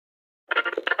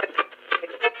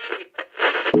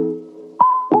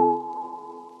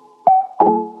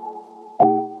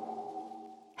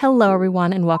Hello,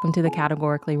 everyone, and welcome to the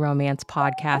Categorically Romance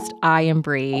podcast. I am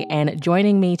Bree, and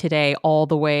joining me today, all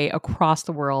the way across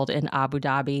the world in Abu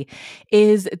Dhabi,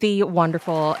 is the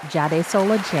wonderful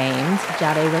Jadesola James.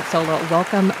 Jadesola,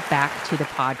 welcome back to the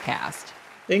podcast.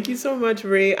 Thank you so much,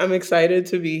 Bree. I'm excited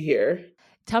to be here.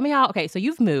 Tell me so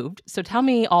you've moved. So tell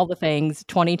me all the things,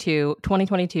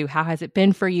 2022, how has it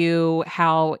been for you?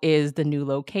 How is the new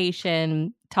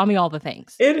location? Tell me all the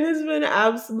things. It has been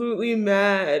absolutely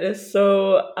mad.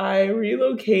 So I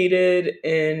relocated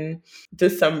in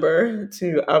December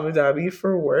to Abu Dhabi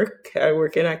for work. I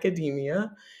work in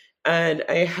academia and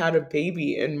I had a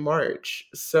baby in March.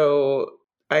 So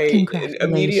I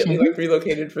immediately Congratulations.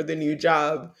 relocated for the new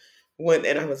job. Went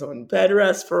and I was on bed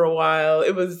rest for a while.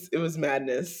 It was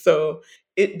madness. So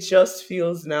it just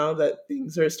feels now that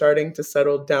things are starting to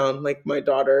settle down. Like my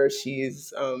daughter,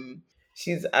 she's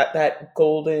at that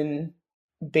golden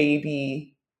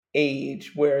baby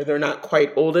age where they're not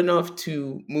quite old enough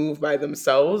to move by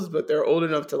themselves, but they're old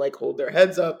enough to like hold their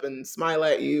heads up and smile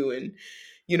at you. And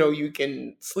you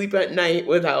can sleep at night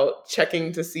without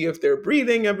checking to see if they're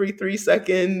breathing every 3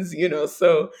 seconds.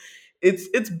 So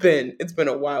it's been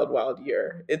a wild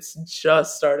year. It's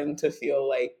just starting to feel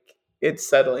like it's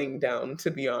settling down,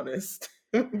 to be honest.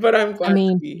 But I'm I glad to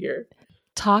mean, be here.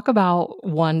 talk about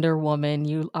Wonder Woman.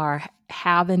 You are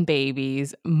having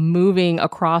babies, moving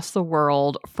across the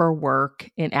world for work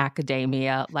in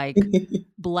academia. Like,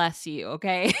 bless you,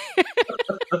 okay?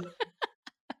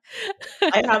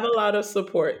 I have a lot of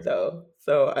support though.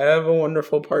 So I have a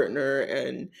wonderful partner,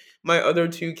 and my other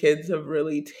two kids have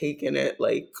really taken it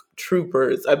like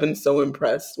troopers. I've been so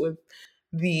impressed with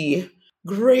the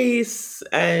grace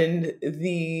and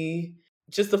the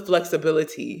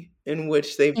flexibility in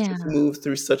which they've just Yeah. moved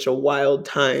through such a wild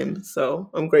time.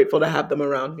 So I'm grateful to have them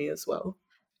around me as well.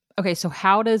 Okay, so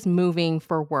how does moving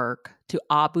for work to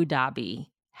Abu Dhabi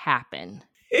happen?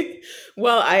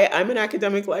 Well, I'm an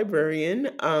academic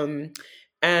librarian,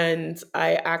 and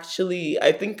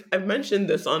I think I've mentioned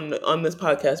this on this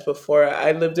podcast before.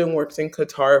 I lived and worked in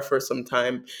Qatar for some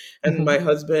time, and Mhm. my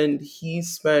husband, he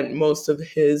spent most of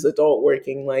his adult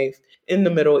working life in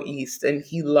the Middle East, and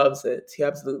he loves it. He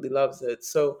absolutely loves it.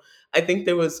 So I think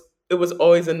it was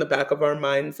always in the back of our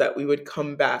minds that we would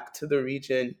come back to the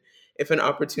region if an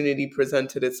opportunity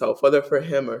presented itself, whether for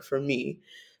him or for me.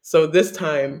 So this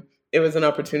time it was an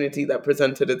opportunity that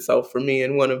presented itself for me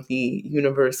in one of the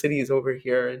universities over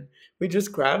here. And we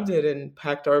just grabbed it and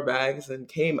packed our bags and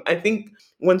came. I think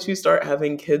once you start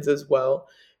having kids as well,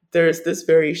 there's this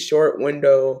very short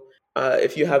window,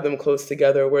 if you have them close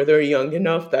together, where they're young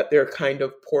enough that they're kind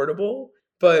of portable.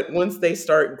 But once they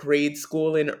start grade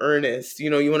school in earnest,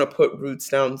 you want to put roots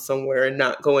down somewhere and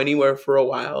not go anywhere for a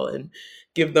while and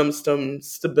give them some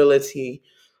stability,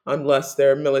 unless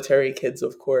they're military kids,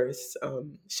 of course.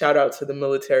 Shout out to the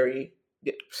military.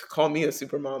 Call me a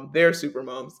super mom. They're super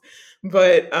moms.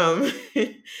 But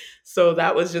so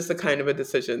that was just a kind of a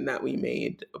decision that we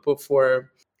made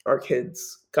before our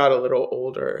kids got a little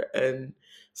older. And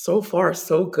so far,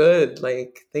 so good.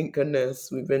 Like, thank goodness.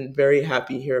 We've been very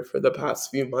happy here for the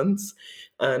past few months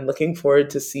and looking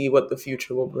forward to see what the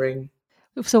future will bring.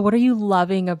 So what are you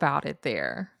loving about it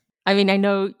there? I mean, I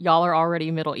know y'all are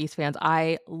already Middle East fans.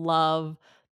 I've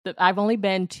only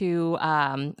been to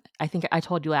I think I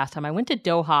told you last time I went to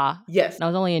Doha, Yes. and I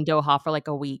was only in Doha for like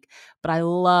a week, but I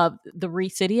love the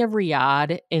city of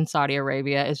Riyadh in Saudi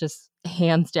Arabia is just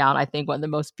hands down I think one of the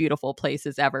most beautiful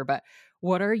places ever. But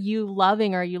what are you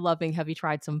loving? Have you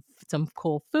tried some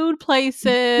cool food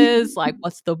places? Like,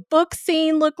 what's the book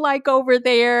scene look like over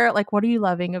there? Like, what are you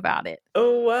loving about it?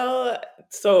 Oh, well,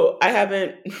 so I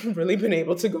haven't really been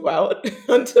able to go out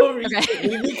until Okay.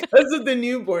 recently because of the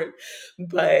newborn.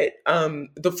 But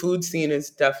the food scene is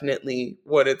definitely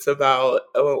what it's about.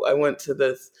 Oh, I went to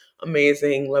this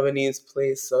amazing Lebanese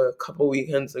place a couple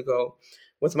weekends ago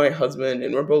with my husband,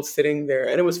 and we're both sitting there.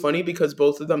 And it was funny because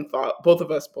both of them,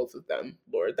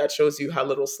 Lord, that shows you how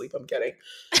little sleep I'm getting.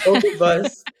 Both of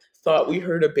us thought we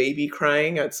heard a baby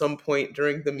crying at some point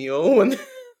during the meal when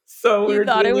so You we're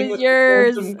thought it dealing was with the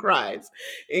yours. phantom cries.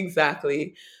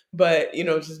 Exactly. But,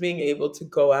 just being able to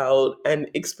go out and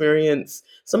experience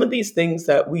some of these things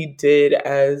that we did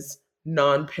as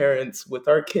non-parents with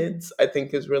our kids, I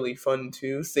think is really fun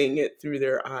too, seeing it through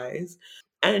their eyes.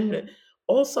 And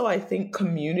also, I think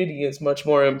community is much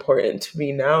more important to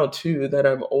me now too, that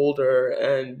I'm older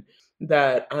and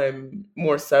that I'm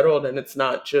more settled, and it's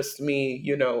not just me,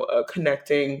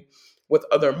 connecting with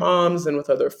other moms and with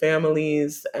other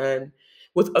families and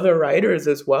with other writers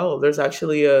as well. There's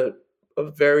actually a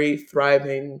very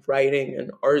thriving writing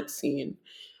and art scene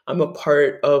I'm a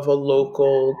part of a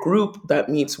local group that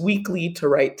meets weekly to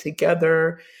write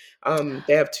together.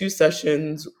 They have two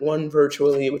sessions, one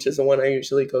virtually, which is the one I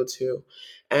usually go to,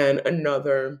 and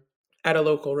another at a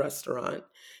local restaurant.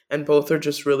 And both are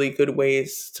just really good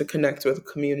ways to connect with the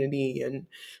community and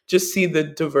just see the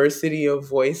diversity of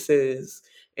voices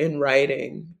in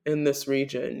writing in this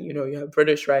region. You know, you have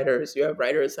British writers, you have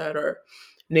writers that are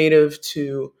native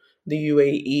to the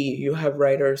UAE, you have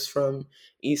writers from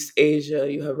East Asia,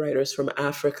 you have writers from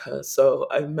Africa. So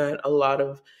I've met a lot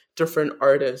of different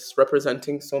artists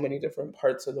representing so many different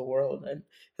parts of the world. And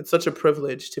it's such a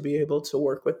privilege to be able to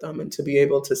work with them and to be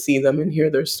able to see them and hear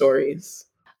their stories.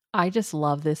 I just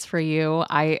love this for you.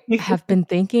 I have been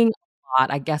thinking a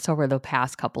lot, I guess, over the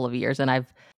past couple of years, and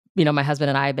my husband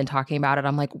and I have been talking about it.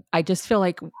 I'm like, I just feel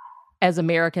like as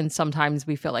Americans, sometimes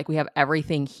we feel like we have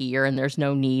everything here and there's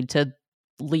no need to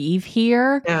leave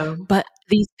here. Yeah. But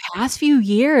these past few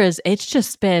years, it's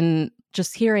just been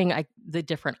just hearing like the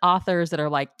different authors that are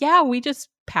like, yeah, we just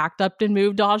packed up and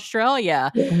moved to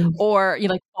Australia. Yeah. Or,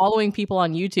 like following people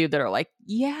on YouTube that are like,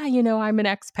 yeah, I'm an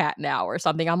expat now or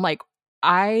something. I'm like,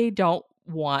 I don't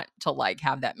want to like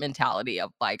have that mentality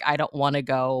of like, I don't want to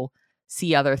go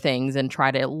see other things and try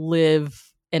to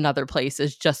live in other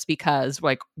places just because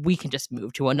like we can just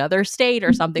move to another state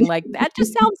or something like that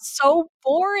just sounds so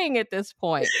boring at this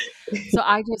point. So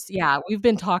I just yeah, we've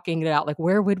been talking about like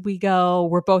where would we go?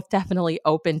 We're both definitely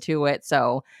open to it.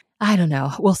 So I don't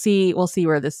know. We'll see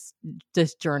where this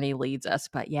journey leads us.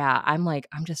 But yeah, I'm like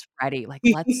I'm just ready. Like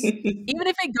let's even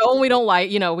if we go and we don't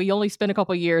like, we only spend a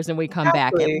couple years and we come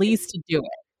back at Exactly. least to do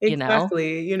it.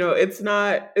 Exactly. You know, it's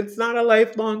not a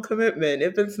lifelong commitment.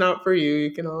 If it's not for you,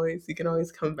 you can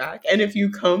always come back. And if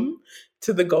you come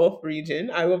to the Gulf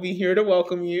region, I will be here to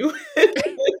welcome you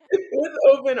with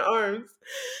open arms.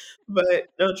 But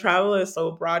no, travel is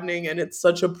so broadening, and it's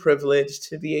such a privilege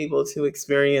to be able to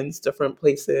experience different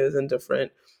places and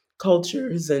different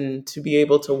cultures and to be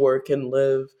able to work and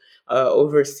live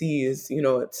overseas. You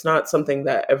know, it's not something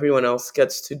that everyone else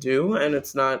gets to do, and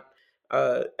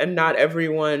not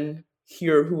everyone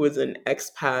here who is an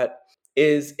expat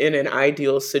is in an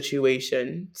ideal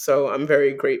situation. So I'm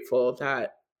very grateful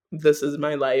that this is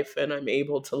my life and I'm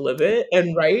able to live it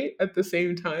and write at the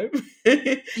same time.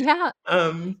 Yeah,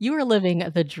 um, you are living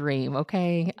the dream,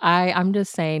 okay? I'm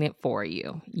just saying it for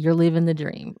you. You're living the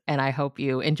dream, and I hope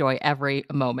you enjoy every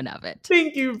moment of it.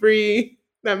 Thank you, Bree.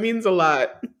 That means a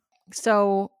lot.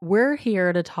 So, we're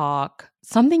here to talk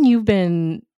something you've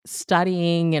been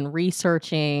studying and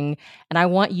researching, and I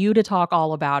want you to talk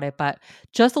all about it, but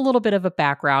just a little bit of a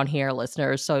background here,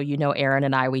 listeners. So, Aaron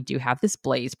and I, we do have this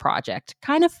Blaze project,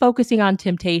 kind of focusing on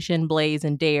temptation, blaze,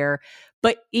 and dare,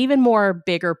 but even more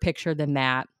bigger picture than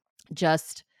that,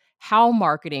 just how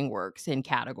marketing works in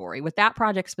category. With that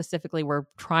project specifically, we're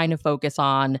trying to focus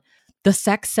on the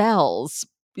sex sells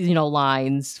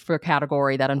lines for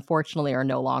category that unfortunately are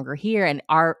no longer here. And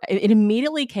it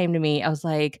immediately came to me. I was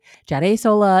like,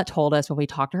 Jadesola told us when we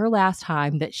talked to her last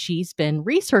time that she's been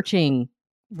researching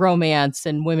romance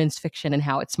and women's fiction and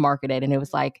how it's marketed. And it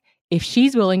was like, if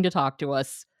she's willing to talk to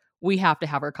us, we have to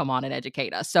have her come on and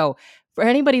educate us. So for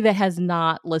anybody that has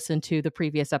not listened to the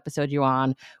previous episode you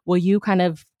on, will you kind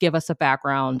of give us a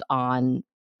background on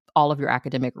all of your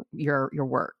academic your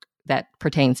work that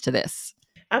pertains to this?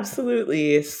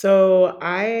 Absolutely. So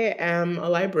I am a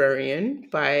librarian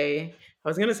I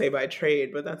was going to say by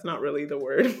trade, but that's not really the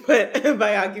word, but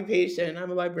by occupation,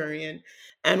 I'm a librarian.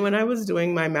 And when I was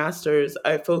doing my master's,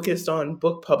 I focused on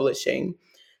book publishing,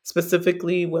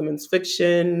 specifically women's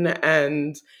fiction.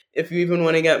 And if you even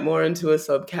want to get more into a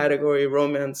subcategory,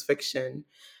 romance fiction.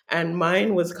 And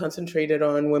mine was concentrated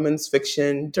on women's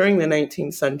fiction during the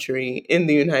 19th century in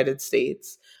the United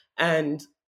States. And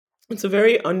it's a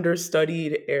very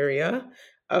understudied area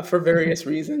for various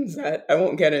reasons that I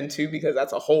won't get into because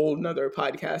that's a whole nother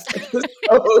podcast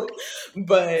episode.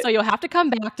 But So you'll have to come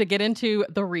back to get into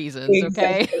the reasons,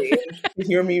 okay? exactly, to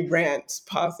hear me rant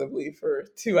possibly for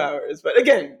 2 hours. But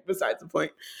again, besides the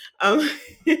point. Um,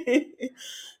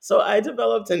 so I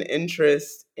developed an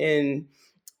interest in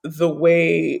the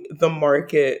way the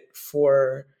market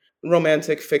for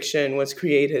romantic fiction was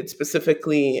created,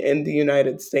 specifically in the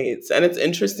United States. And it's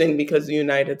interesting because the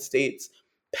United States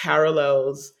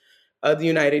parallels the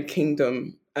United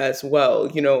Kingdom as well.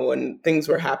 You know, when things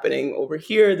were happening over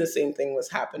here, the same thing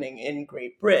was happening in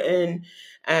Great Britain.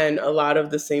 And a lot of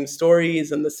the same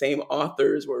stories and the same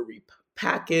authors were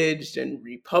repackaged and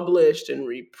republished and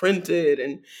reprinted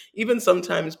and even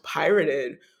sometimes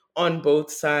pirated on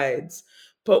both sides.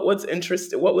 But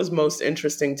what was most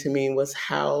interesting to me was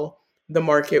how the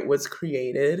market was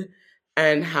created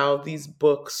and how these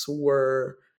books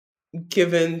were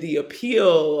given the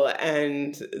appeal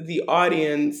and the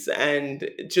audience, and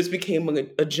it just became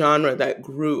a genre that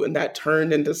grew and that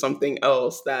turned into something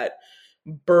else that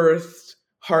birthed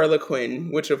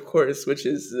Harlequin, which of course, which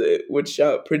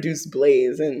produced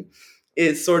Blaze, and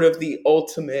is sort of the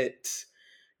ultimate.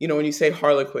 When you say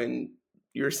Harlequin,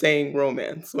 you're saying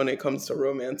romance when it comes to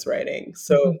romance writing.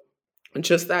 So Mhm.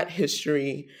 just that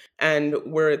history and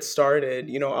where it started.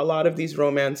 A lot of these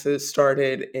romances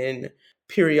started in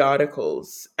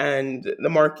periodicals, and the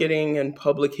marketing and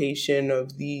publication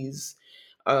of these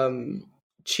um,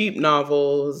 cheap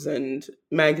novels and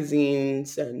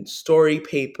magazines and story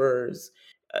papers.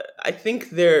 I think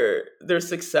their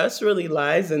success really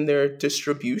lies in their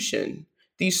distribution.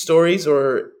 These stories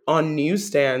are on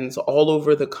newsstands all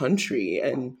over the country,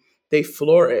 and they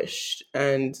flourished,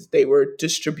 and they were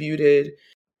distributed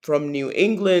from New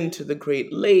England to the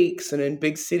Great Lakes and in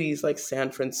big cities like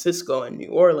San Francisco and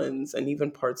New Orleans and even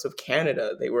parts of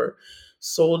Canada. They were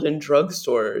sold in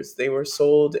drugstores, they were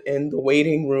sold in the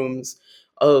waiting rooms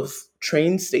of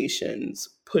train stations.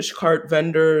 Pushcart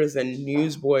vendors and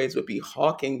newsboys would be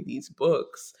hawking these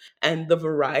books, and the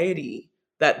variety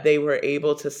that they were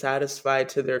able to satisfy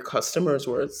to their customers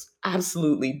was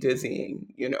absolutely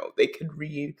dizzying. They could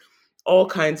read all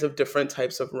kinds of different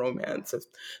types of romance. If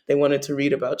they wanted to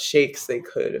read about sheikhs, they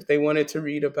could. If they wanted to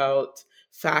read about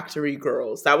factory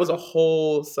girls, that was a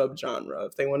whole subgenre.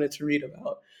 If they wanted to read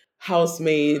about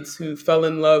housemaids who fell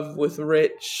in love with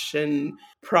rich and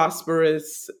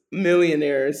prosperous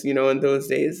millionaires, in those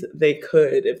days, they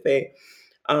could. If they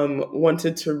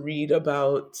wanted to read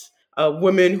about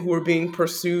women who were being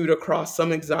pursued across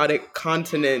some exotic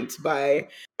continent by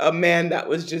a man that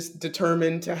was just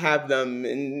determined to have them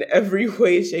in every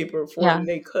way, shape, or Yeah. form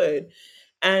they could.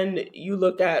 And you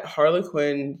look at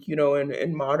Harlequin,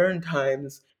 in modern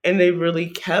times, and they really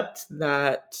kept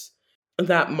that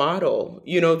model.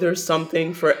 There's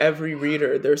something for every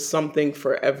reader. There's something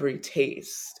for every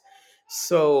taste.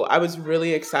 So I was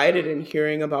really excited in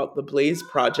hearing about the Blaze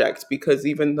project, because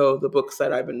even though the books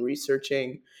that I've been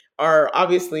researching are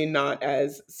obviously not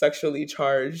as sexually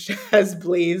charged as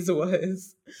Blaze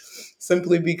was,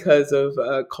 simply because of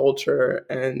culture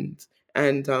and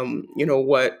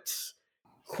what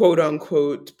quote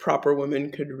unquote proper women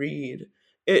could read.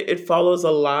 It follows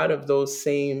a lot of those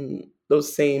same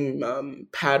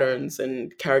patterns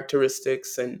and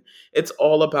characteristics, and it's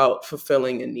all about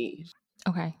fulfilling a need.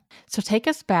 Okay. So take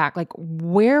us back. Like,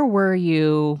 where were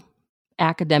you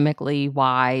academically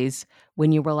wise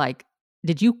when you were like,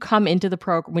 did you come into the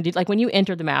program when you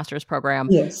entered the master's program,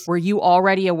 Yes. were you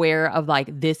already aware of like,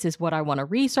 this is what I want to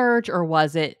research? Or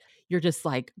was it you're just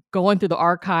like going through the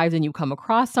archives and you come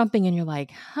across something and you're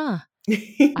like, huh,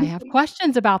 I have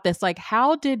questions about this. Like,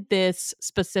 how did this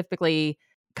specifically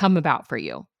come about for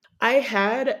you? I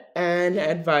had an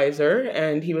advisor,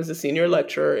 and he was a senior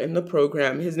lecturer in the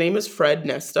program. His name is Fred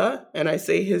Nesta, and I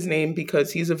say his name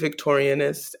because he's a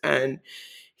Victorianist, and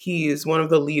he is one of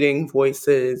the leading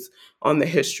voices on the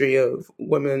history of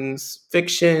women's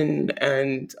fiction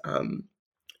and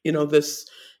this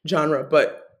genre,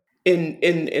 but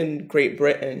in Great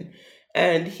Britain.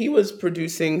 And he was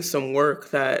producing some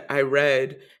work that I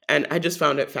read, and I just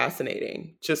found it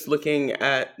fascinating, just looking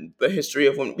at the history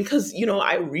of women, because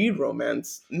I read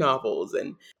romance novels,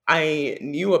 and I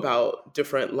knew about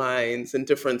different lines and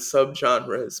different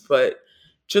subgenres, but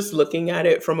just looking at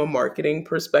it from a marketing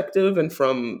perspective and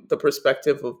from the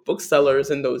perspective of booksellers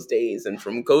in those days and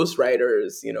from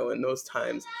ghostwriters, in those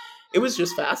times, it was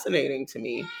just fascinating to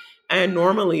me. And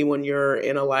normally, when you're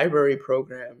in a library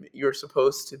program, you're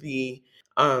supposed to be,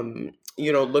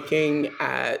 looking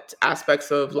at aspects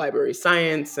of library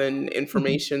science and Mhm.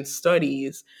 information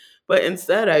studies. But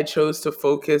instead, I chose to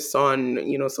focus on,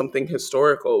 something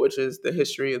historical, which is the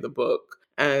history of the book.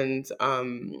 And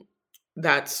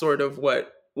that's sort of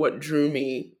what drew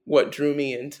me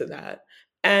into that.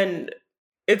 And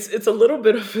it's a little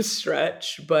bit of a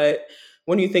stretch, but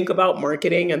when you think about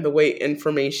marketing and the way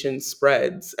information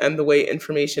spreads and the way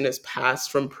information is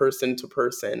passed from person to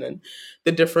person, and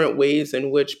the different ways in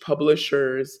which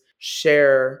publishers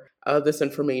share this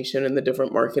information and the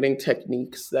different marketing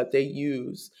techniques that they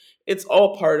use, it's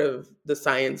all part of the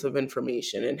science of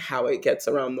information and how it gets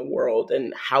around the world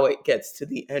and how it gets to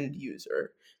the end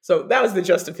user. So that was the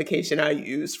justification I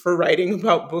used for writing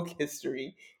about book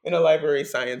history in a library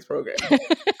science program.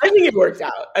 I think it worked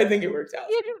out. I think it worked out.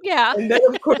 Yeah. And then,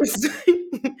 of course,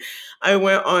 I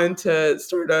went on to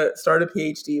start a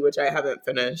PhD, which I haven't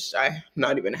finished. I'm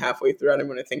not even halfway through. I don't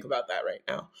want to think about that right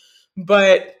now.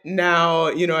 But now,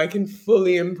 I can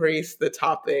fully embrace the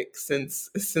topic since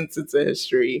it's a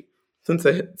history, since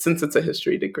it's a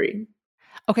history degree.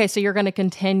 Okay, so you're gonna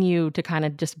continue to kinda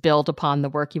just build upon the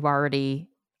work you've already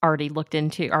looked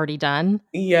into, already done?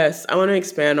 Yes, I wanna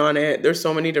expand on it. There's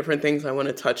so many different things I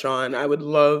wanna touch on. I would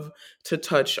love to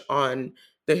touch on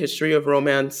the history of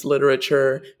romance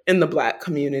literature in the Black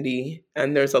community,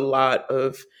 and there's a lot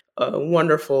of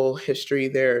wonderful history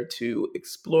there to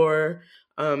explore.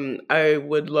 I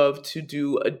would love to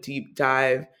do a deep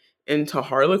dive into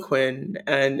Harlequin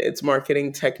and its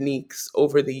marketing techniques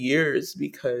over the years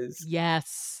because,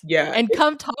 Yes, yeah, and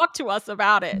come talk to us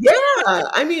about it. yeah,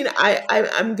 I mean,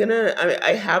 I'm gonna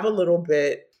I have a little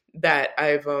bit that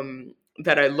I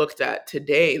looked at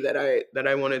today that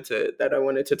I wanted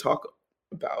to talk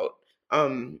about,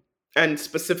 um, and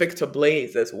specific to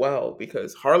Blaze as well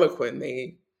because Harlequin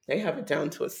they have it down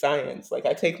to a science. Like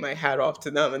I take my hat off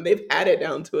to them, and they've had it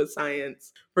down to a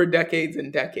science for decades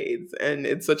and decades, and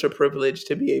it's such a privilege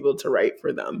to be able to write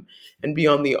for them and be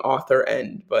on the author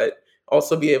end, but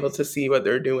also be able to see what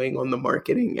they're doing on the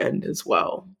marketing end as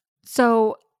well.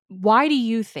 So, why do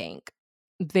you think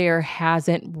there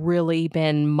hasn't really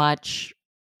been much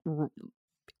r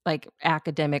like,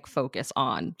 academic focus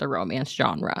on the romance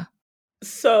genre?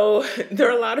 So there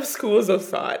are a lot of schools of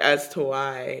thought as to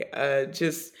why.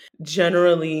 Just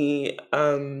generally,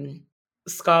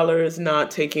 scholars not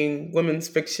taking women's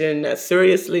fiction as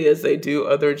seriously as they do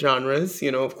other genres.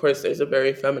 You know, of course, there's a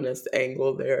very feminist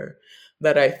angle there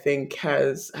that I think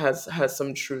has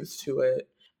some truth to it,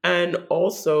 and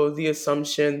also the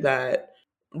assumption that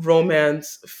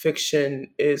romance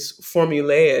fiction is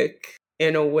formulaic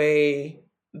in a way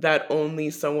that only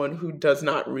someone who does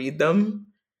not read them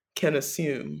can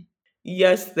assume.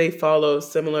 Yes, they follow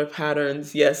similar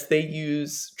patterns. Yes, they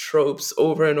use tropes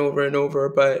over and over and over,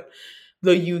 but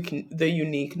the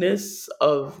uniqueness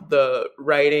of the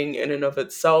writing in and of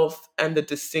itself and the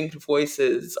distinct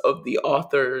voices of the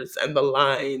authors and the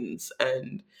lines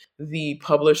and the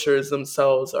publishers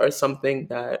themselves are something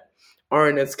that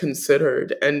aren't as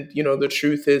considered. And you know, the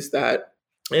truth is that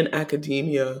in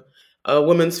academia,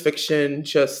 women's fiction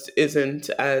just isn't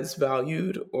as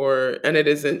valued or and it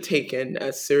isn't taken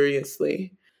as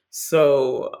seriously.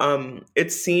 So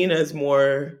it's seen as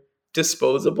more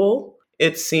disposable.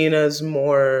 It's seen as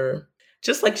more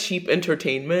just like cheap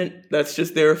entertainment that's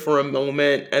just there for a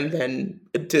moment and then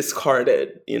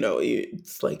discarded. You know,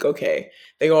 it's like, okay,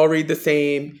 they all read the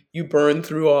same, you burn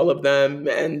through all of them,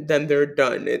 and then they're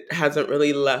done. It hasn't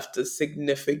really left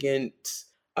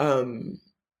um,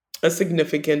 a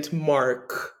significant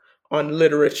mark on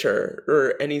literature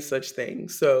or any such thing.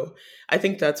 So I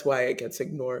think that's why it gets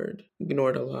ignored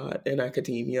a lot in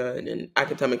academia and in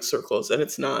academic circles, and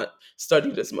it's not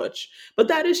studied as much. But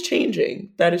that is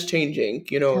changing. That is changing.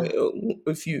 You know,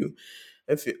 Yeah.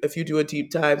 if you do a deep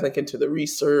dive like into the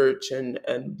research and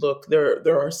look,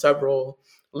 there are several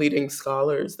leading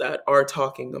scholars that are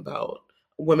talking about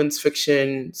women's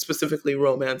fiction, specifically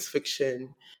romance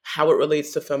fiction, how it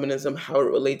relates to feminism, how it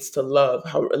relates to love,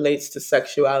 how it relates to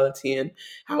sexuality, and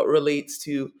how it relates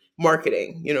to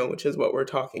marketing, you know, which is what we're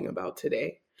talking about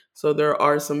today. So there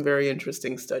are some very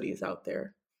interesting studies out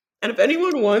there. And if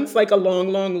anyone wants like a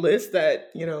long list that,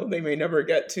 you know, they may never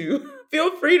get to,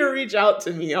 feel free to reach out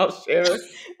to me. I'll share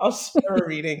a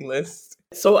reading list.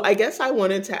 So I guess I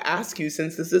wanted to ask you,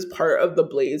 since this is part of the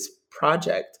Blaze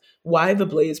project, why the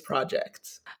Blaze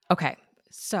project? Okay,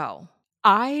 so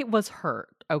I was hurt,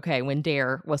 okay, when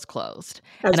Dare was closed,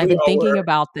 As and I've we been all thinking were.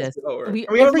 about As this. we all were. We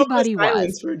Can we have a moment of everybody was.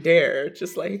 silence for Dare?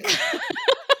 Just like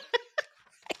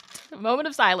A moment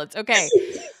of silence, okay.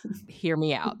 Hear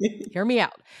me out. Hear me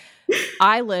out.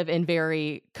 I live in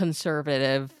very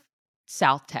conservative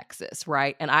South Texas,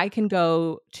 right? And I can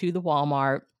go to the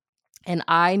Walmart and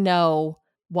I know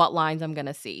what lines I'm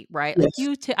gonna see, right? Like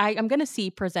Yes. I'm gonna see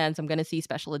presents, I'm gonna see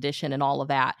special edition and all of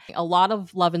that. A lot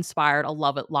of love inspired,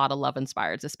 lot of love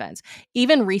inspired suspense.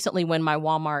 Even recently when my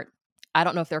Walmart, I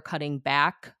don't know if they're cutting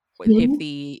back, Mhm.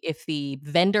 if the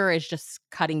vendor is just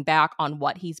cutting back on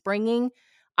what he's bringing,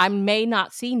 I may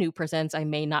not see new presents, I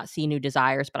may not see new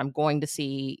desires, but I'm going to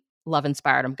see love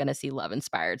inspired, I'm gonna see love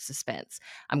inspired suspense.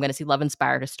 I'm gonna see love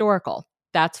inspired historical.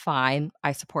 That's fine.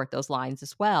 I support those lines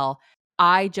as well.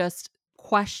 I just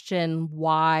question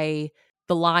why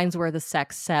the lines where the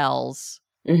sex sells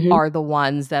Mhm. are the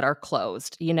ones that are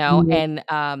closed, you know? Mhm.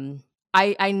 And,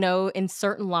 I know in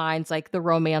certain lines, like the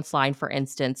romance line, for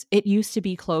instance, it used to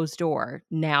be closed door.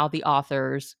 Now the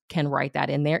authors can write that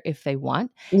in there if they want.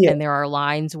 Yeah. And there are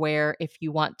lines where if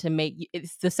you want to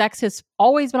the sex has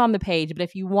always been on the page, but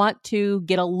if you want to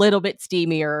get a little bit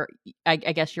steamier, I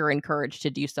guess you're encouraged to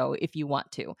do so if you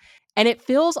want to. And it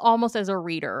feels almost as a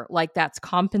reader like that's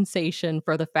compensation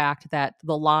for the fact that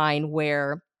the line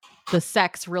where the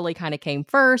sex really kind of came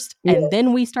first and Yeah.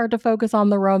 then we start to focus on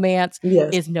the romance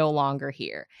Yes. is no longer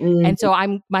here. And Mhm.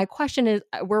 so my question is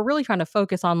we're really trying to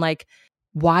focus on like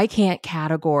why can't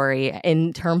category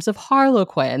in terms of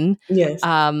Harlequin Yes.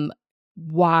 um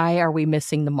why are we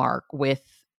missing the mark with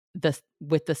the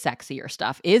sexier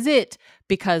stuff? Is it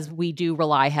because we do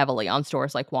rely heavily on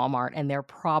stores like Walmart and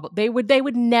they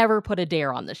would never put a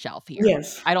Dare on the shelf here.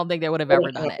 Yes. I don't think they would have ever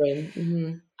Wouldn't done it. happen.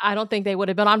 Mhm. I don't think they would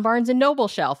have been on Barnes and Noble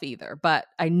shelf either, but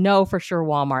I know for sure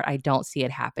Walmart, I don't see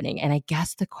it happening. And I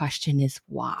guess the question is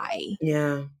why?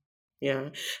 Yeah. Yeah.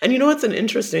 And you know, it's an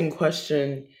interesting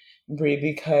question, Brie,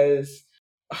 because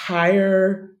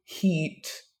higher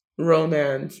heat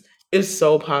romance is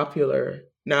so popular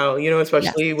now, Yes.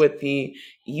 especially with the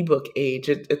ebook age.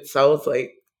 It sells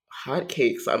like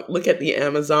hotcakes. Look at the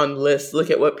Amazon list. Look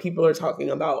at what people are talking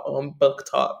about on Book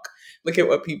Talk. Look at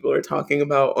what people are talking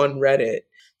about on Reddit.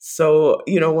 So,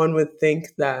 one would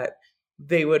think that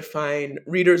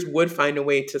readers would find a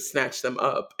way to snatch them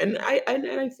up, and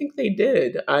I think they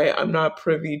did. I'm not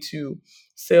privy to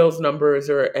sales numbers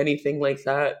or anything like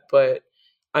that, but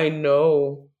I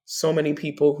know so many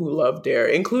people who love Dare,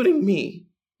 including me.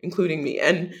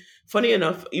 And funny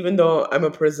enough, even though I'm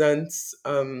a presents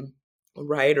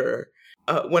writer,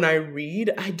 when I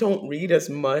read, I don't read as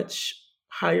much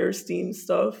higher steam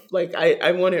stuff. Like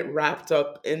I want it wrapped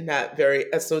up in that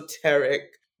very esoteric,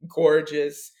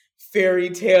 gorgeous fairy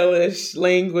tale-ish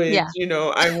language. Yeah.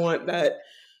 I want that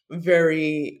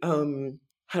very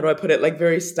how do I put it? Like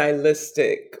very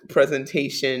stylistic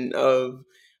presentation of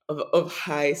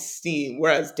high steam,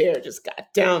 whereas Dare just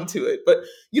got down to it. But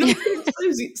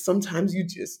sometimes you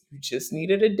just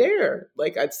needed a Dare.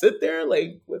 Like I'd sit there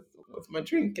like with my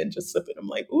drink and just sip it. I'm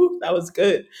like, ooh, that was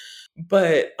good.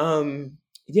 But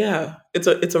yeah, it's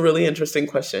a really interesting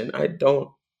question. I don't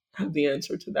have the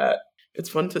answer to that. It's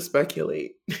fun to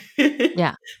speculate.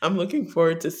 Yeah. I'm looking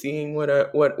forward to seeing what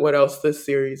else this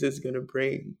series is going to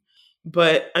bring.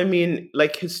 But I mean,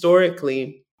 like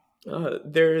historically,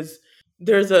 there's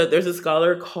a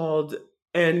scholar called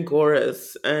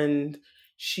Angoras, and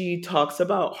she talks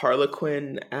about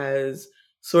Harlequin as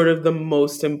sort of the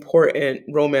most important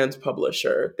romance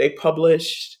publisher. They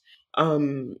published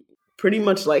um, pretty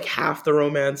much like half the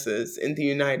romances in the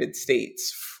United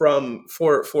States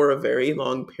for a very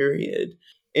long period.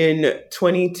 In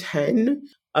 2010,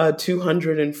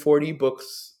 240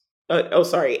 books. Oh,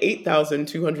 sorry,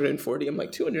 8,240. I'm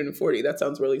like 240. That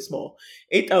sounds really small.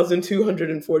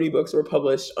 8,240 books were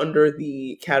published under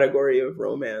the category of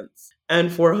romance,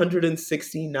 and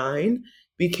 469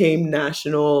 became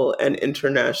national and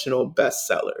international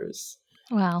bestsellers.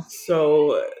 Wow.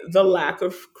 So the lack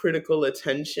of critical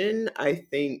attention, I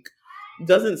think,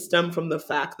 doesn't stem from the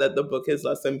fact that the book is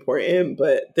less important,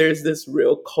 but there's this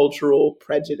real cultural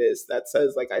prejudice that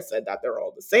says, like I said, that they're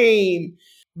all the same,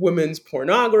 women's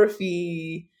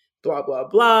pornography, blah, blah,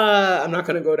 blah. I'm not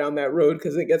going to go down that road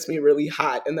because it gets me really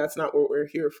hot, and that's not what we're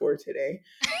here for today.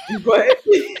 But.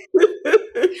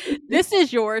 This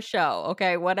is your show,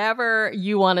 okay? Whatever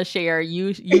you wanna share,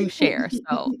 you share,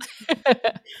 so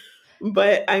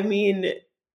But I mean,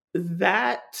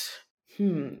 that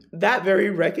that very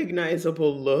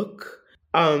recognizable look,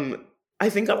 um, I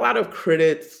think a lot of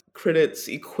critics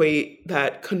equate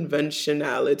that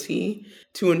conventionality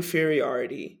to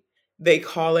inferiority. They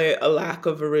call it a lack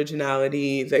of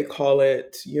originality. They call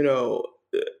it,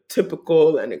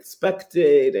 typical and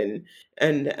expected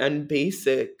and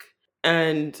basic.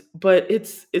 And but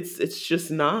it's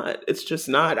just not. It's just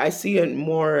not. I see it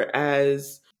more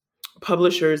as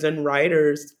publishers and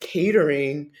writers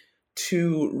catering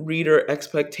to reader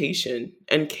expectation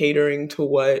and catering to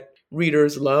what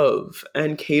readers love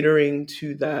and catering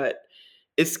to that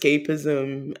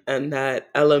escapism and that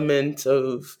element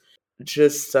of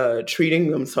just treating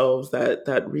themselves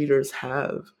that readers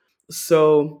have.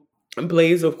 So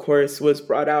Blaze, of course, was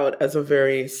brought out as a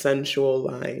very sensual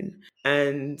line,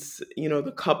 and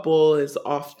the couple is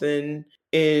often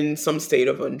in some state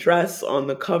of undress on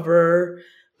the cover.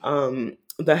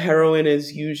 The heroine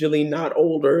is usually not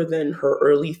older than her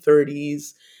early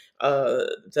 30s.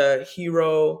 The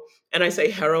hero, and I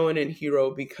say heroine and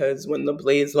hero because when the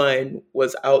Blaze line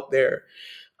was out there,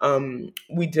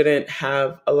 we didn't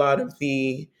have a lot of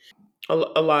the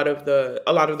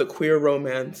queer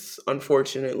romance,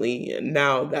 unfortunately, and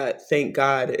now that, thank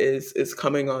God, is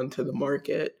coming onto the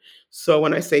market. So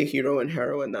when I say hero and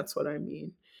heroine, that's what I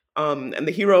mean. And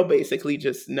the hero basically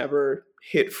just never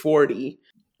hit 40.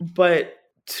 But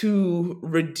to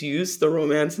reduce the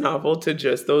romance novel to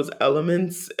just those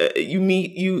elements, you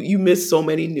miss so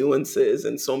many nuances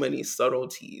and so many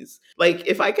subtleties. Like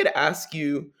if I could ask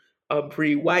you,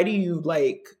 Brie, why do you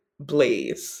like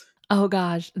Blaze. Oh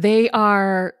gosh, they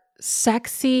are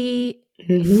sexy,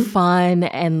 Hmm. fun,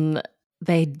 and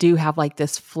they do have, like,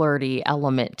 this flirty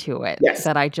element to it Yes.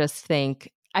 that I just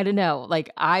think I don't know, like,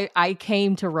 I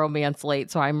came to romance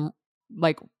late, so I'm,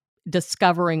 like,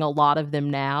 discovering a lot of them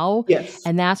now, Yes.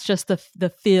 and that's just the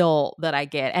feel that I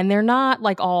get, and they're not,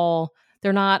 like, all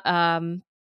they're not,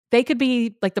 they could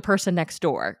be, like, the person next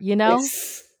door, you know?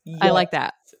 Yes. I Yes. like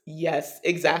that. Yes,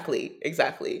 exactly,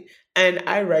 exactly. And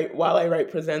while I write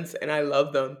presents and I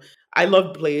love them, I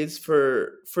love Blaze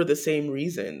for the same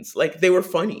reasons. Like they were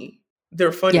funny.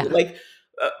 They're funny. Yeah. Like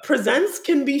presents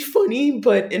can be funny,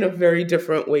 but in a very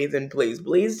different way than Blaze.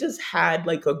 Blaze just had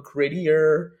like a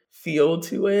grittier feel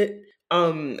to it.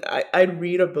 I'd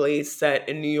read a Blaze set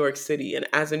in New York City, and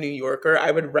as a New Yorker,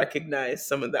 I would recognize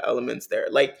some of the elements there.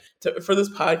 Like for this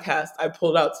podcast, I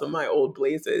pulled out some of my old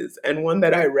Blazes, and one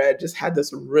that I read just had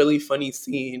this really funny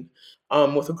scene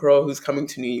with a girl who's coming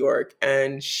to New York,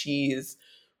 and she's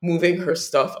moving her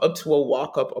stuff up to a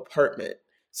walk-up apartment.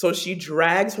 So she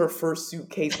drags her first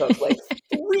suitcase up like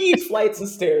 3 flights of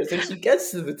stairs, and she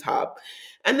gets to the top.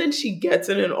 And then she gets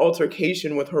in an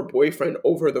altercation with her boyfriend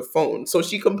over the phone. So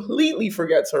she completely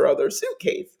forgets her other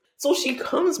suitcase. So she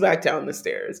comes back down the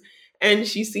stairs and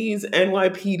she sees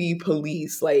NYPD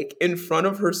police like in front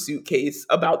of her suitcase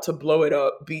about to blow it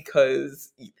up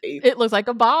because they It looks like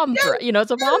a bomb yes, threat, you know,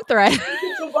 it's a bomb yes, threat.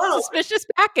 it's a bomb. Suspicious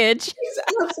package. He's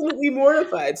absolutely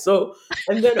mortified. So,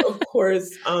 and then of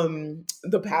course,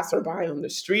 the passerby on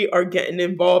the street are getting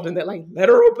involved, and they're like, "Let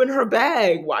her open her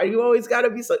bag. Why do you always got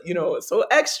to be so, so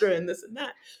extra and this and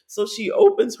that?" So she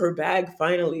opens her bag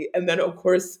finally, and then of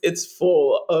course it's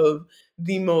full of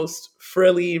the most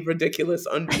frilly, ridiculous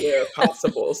underwear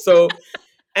possible. So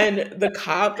and the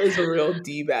cop is a real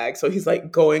D-bag. So he's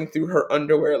like going through her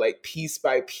underwear like piece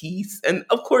by piece. And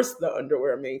of course the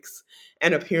underwear makes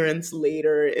an appearance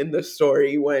later in the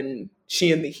story when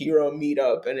she and the hero meet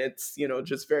up, and it's,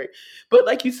 just very, but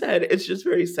like you said, it's just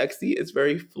very sexy, it's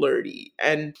very flirty.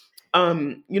 And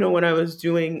when I was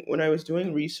doing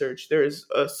research, there's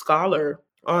a scholar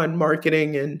on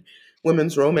marketing and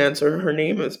women's romance. Her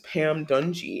name is Pam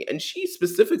Dungy, and she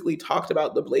specifically talked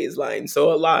about the Blaze line.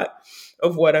 So a lot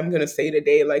of what I'm going to say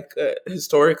today, like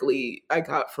historically, I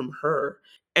got from her.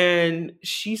 And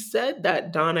she said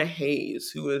that Donna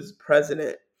Hayes, who is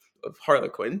president of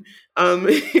Harlequin, um,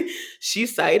 she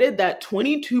cited that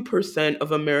 22%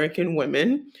 of American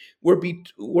women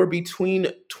were between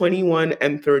 21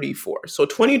 and 34. So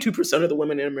 22% of the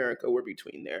women in America were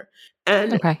between there.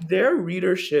 And Okay. their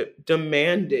readership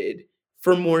demanded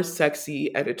for more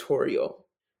sexy editorial.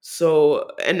 So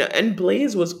and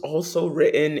Blaze was also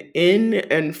written in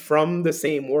and from the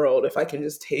same world. If I can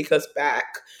just take us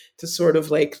back to sort of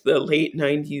like the late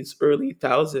 90s, early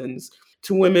thousands,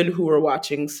 to women who were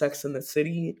watching Sex in the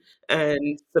City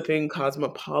and sipping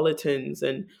cosmopolitans,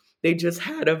 and they just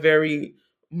had a very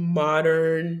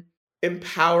modern,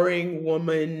 empowering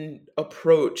woman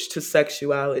approach to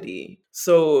sexuality.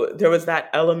 So there was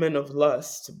that element of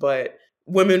lust, but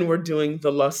women were doing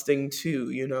the lusting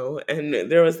too, and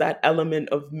there was that element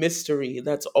of mystery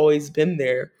that's always been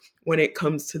there when it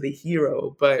comes to the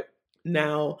hero. But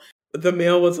now the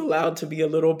male was allowed to be a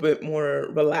little bit more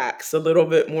relaxed, a little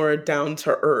bit more down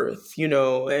to earth,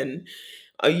 and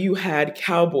you had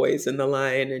cowboys in the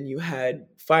line, and you had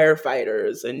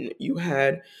firefighters, and you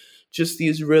had just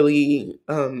these really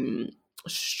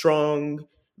strong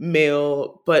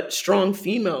male but strong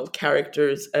female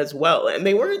characters as well. And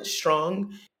they weren't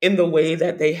strong in the way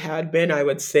that they had been, I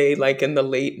would say, like in the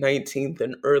late 19th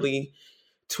and early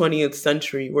 20th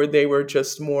century, where they were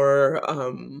just more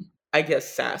I guess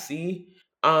sassy.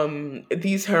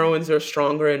 These heroines are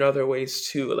stronger in other ways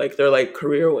too. Like they're like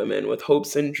career women with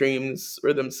hopes and dreams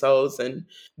for themselves, and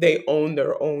they own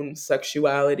their own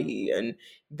sexuality, and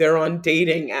they're on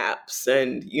dating apps,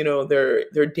 and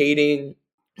they're dating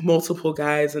multiple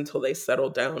guys until they settle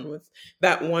down with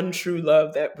that one true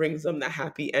love that brings them the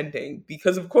happy ending,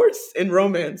 because of course in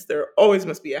romance there always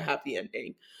must be a happy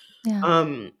ending.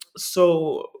 Yeah.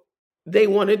 So they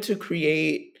wanted to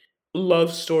create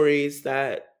love stories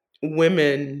that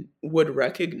women would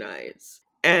recognize.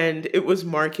 And it was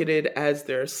marketed as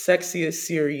their sexiest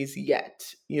series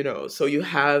yet, So you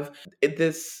have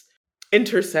this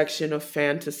intersection of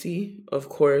fantasy, of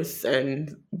course,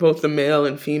 and both the male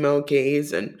and female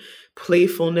gaze, and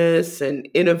playfulness and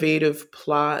innovative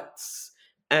plots.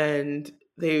 And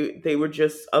they were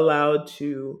just allowed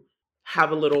to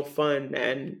have a little fun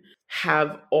and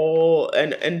have all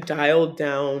and dial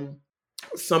down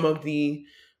some of the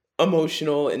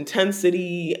emotional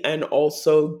intensity, and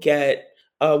also get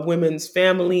women's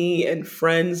family and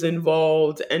friends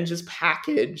involved, and just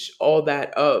package all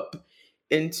that up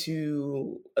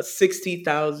into a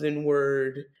 60,000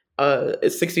 word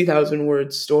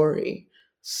story.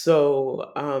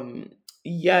 So,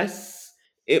 yes,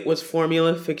 it was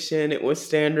formula fiction, it was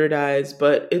standardized,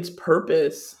 but its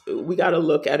purpose, we got to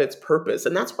look at its purpose.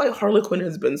 And that's why Harlequin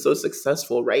has been so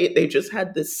successful, right? They just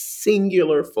had this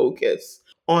singular focus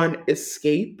on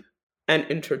escape and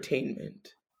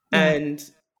entertainment. Yeah. And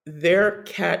their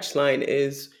catch line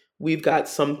is, we've got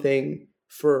something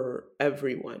for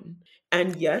everyone.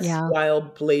 And yes, Yeah. while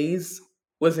Blaze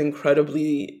was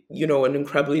incredibly, an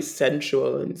incredibly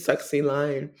sensual and sexy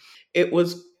line, it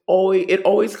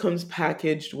always comes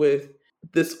packaged with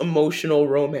this emotional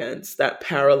romance that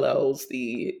parallels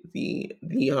the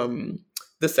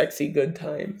sexy good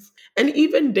times. And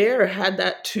even Dare had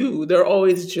that too. There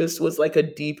always just was like a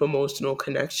deep emotional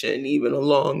connection, even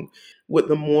along with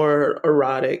the more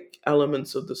erotic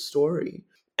elements of the story.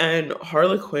 And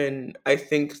Harlequin, I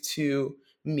think, to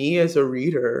me as a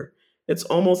reader, it's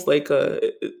almost like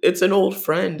it's an old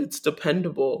friend. It's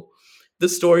dependable. The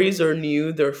stories are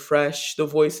new, they're fresh, the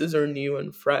voices are new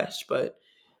and fresh, but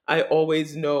I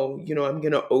always know, I'm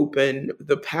going to open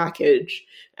the package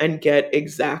and get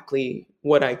exactly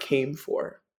what I came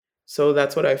for. So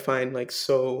that's what I find like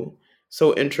so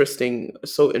interesting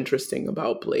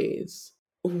about Blaze.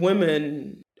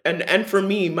 Women, and for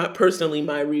me,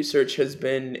 my research has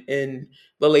been in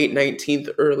the late 19th,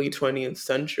 early 20th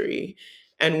century,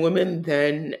 and women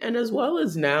then and as well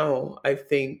as now, I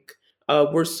think,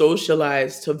 were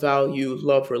socialized to value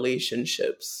love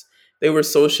relationships. They were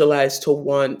socialized to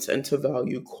want and to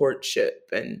value courtship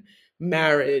and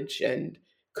marriage and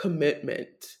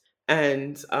commitment.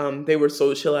 And they were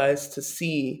socialized to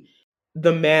see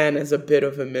the man as a bit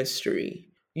of a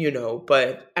mystery,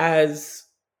 But as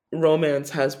romance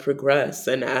has progressed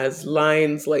and as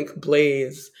lines like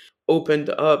Blaze opened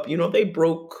up, they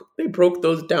broke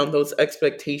those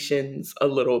expectations a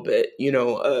little bit.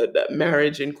 That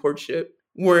marriage and courtship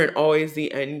weren't always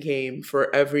the end game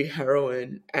for every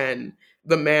heroine, and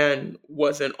the man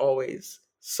wasn't always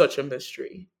such a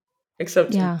mystery,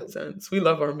 except in Yeah. presents. We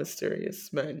love our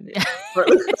mysterious men.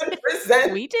 Harlequin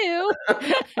presents. We do.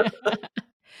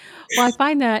 Well, I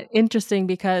find that interesting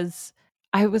because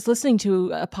I was listening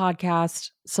to a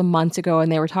podcast some months ago and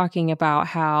they were talking about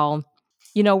how,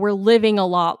 we're living a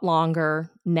lot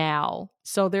longer now.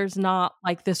 So there's not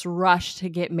like this rush to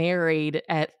get married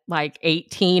at like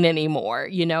 18 anymore,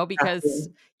 because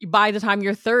by the time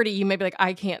you're 30, you may be like,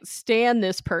 I can't stand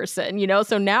this person,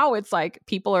 So now it's like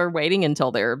people are waiting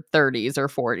until their 30s or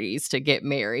 40s to get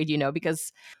married,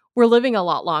 because we're living a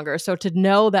lot longer. So to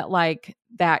know that like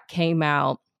that came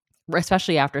out,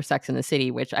 especially after Sex in the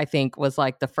City, which I think was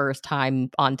like the first time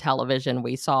on television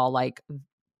we saw like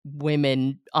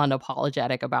women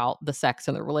unapologetic about the sex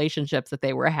and the relationships that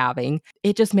they were having.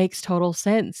 It just makes total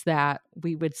sense that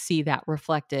we would see that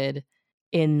reflected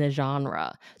in the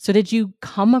genre. So did you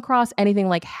come across anything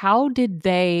like how did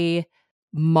they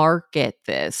market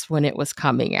this when it was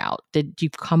coming out? Did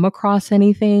you come across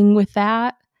anything with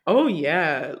that? Oh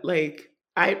yeah, like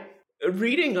I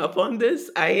reading up on this,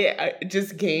 I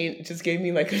just gave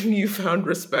me like a newfound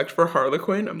respect for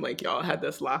Harlequin. I'm like, y'all had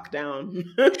this locked down.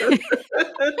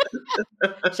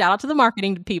 Shout out to the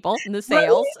marketing people and the Right?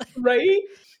 sales. Right?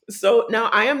 So now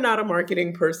I am not a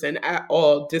marketing person at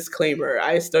all. Disclaimer.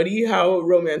 I study how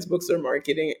romance books are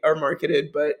marketed,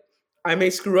 but I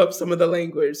may screw up some of the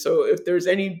language. So if there's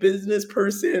any business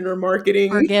person or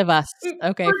marketing, Forgive us.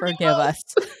 Okay, forgive forgive us.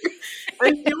 us.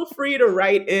 And feel free to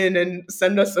write in and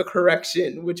send us a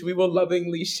correction, which we will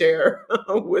lovingly share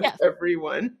with Yes.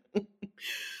 everyone.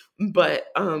 But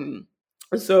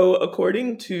so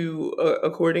according to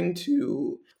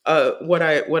what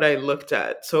I looked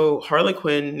at, so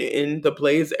Harlequin in the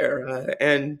Blaze era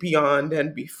and beyond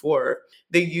and before,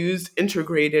 they used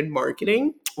integrated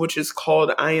marketing, which is called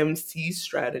IMC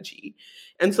strategy.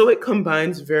 And so it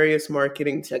combines various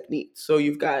marketing techniques. So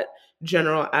you've got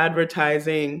general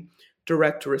advertising,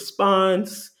 direct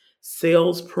response,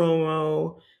 sales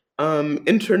promo,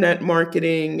 internet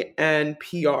marketing, and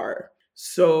PR.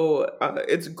 So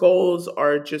its goals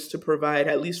are just to provide,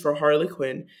 at least for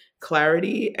Harlequin,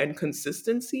 clarity and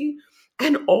consistency,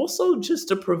 and also just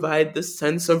to provide the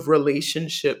sense of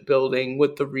relationship building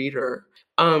with the reader.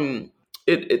 Um,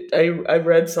 I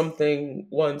read something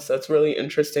once that's really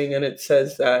interesting, and it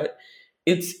says that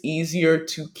it's easier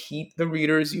to keep the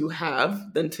readers you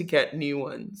have than to get new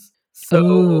ones. So,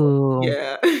 Ooh.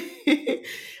 yeah.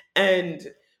 And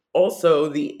also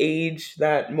the age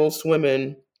that most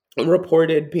women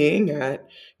reported being at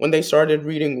when they started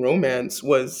reading romance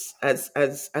was as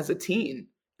a teen.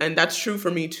 And that's true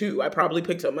for me too. I probably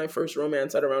picked up my first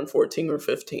romance at around 14 or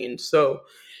 15. So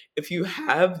if you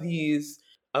have these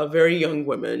very young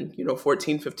women,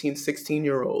 14, 15, 16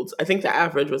 year olds, I think the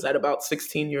average was at about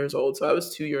 16 years old. So I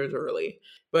was 2 years early.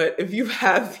 But if you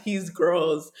have these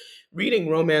girls reading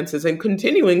romances and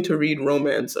continuing to read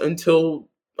romance until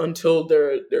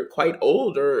they're quite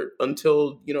old, or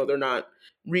until they're not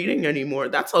reading anymore,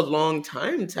 that's a long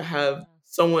time to have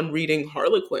someone reading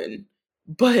Harlequin.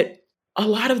 But a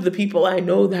lot of the people I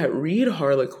know that read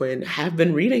Harlequin have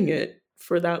been reading it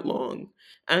for that long.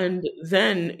 And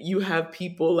then you have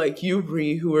people like you,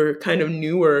 Bree, who are kind of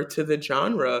newer to the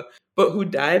genre, but who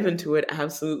dive into it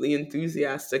absolutely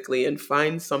enthusiastically and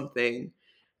find something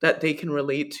that they can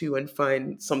relate to and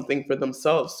find something for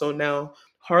themselves. So now,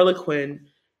 Harlequin,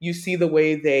 you see the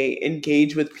way they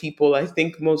engage with people, I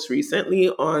think most recently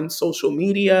on social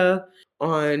media,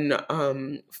 on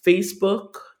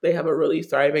Facebook. They have a really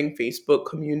thriving Facebook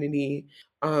community.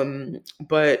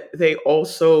 But they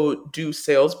also do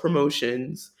sales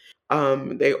promotions.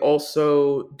 They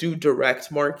also do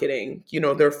direct marketing.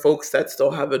 There are folks that still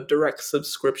have a direct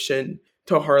subscription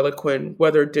to Harlequin,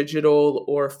 whether digital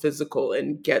or physical,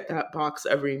 and get that box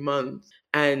every month.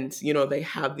 And, they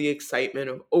have the excitement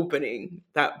of opening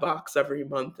that box every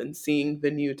month and seeing the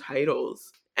new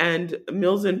titles. And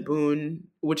Mills and Boone,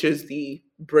 which is the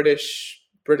British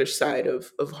side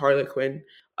of Harlequin,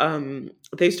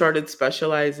 they started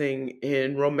specializing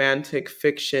in romantic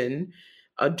fiction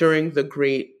during the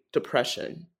Great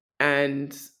Depression,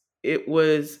 and it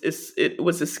was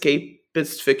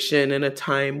escapist fiction in a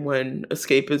time when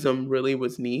escapism really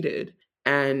was needed.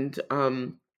 And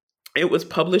it was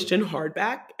published in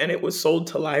hardback and it was sold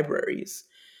to libraries.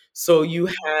 So you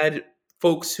had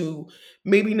folks who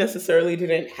maybe necessarily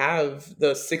didn't have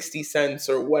the 60 cents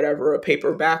or whatever a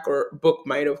paperback or book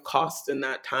might have cost in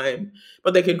that time,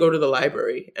 but they could go to the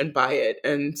library and buy it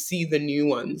and see the new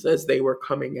ones as they were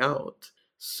coming out.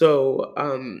 So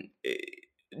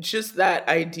just that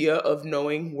idea of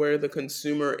knowing where the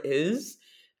consumer is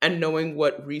and knowing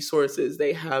what resources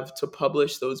they have to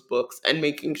publish those books and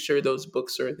making sure those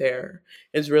books are there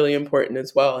is really important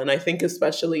as well. And I think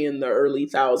especially in the early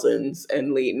thousands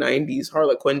and late 90s,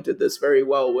 Harlequin did this very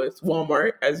well with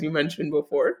Walmart, as you mentioned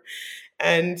before,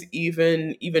 and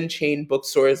even chain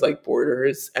bookstores like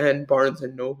Borders and Barnes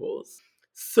and Nobles.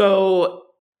 So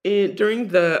during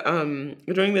the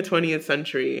 20th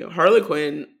century,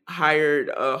 Harlequin hired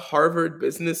a Harvard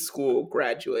Business School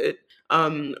graduate,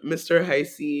 Mr.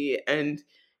 Heisey, and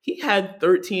he had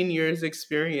 13 years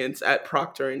experience at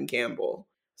Procter and Gamble.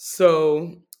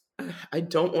 So I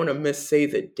don't want to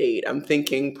missay the date. I'm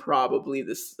thinking probably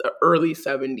this early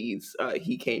 70s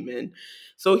he came in.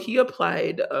 So he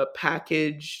applied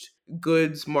packaged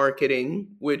goods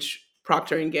marketing, which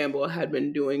Procter and Gamble had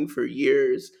been doing for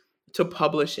years, to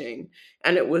publishing,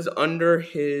 and his it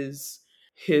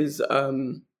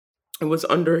was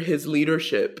under his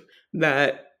leadership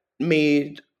that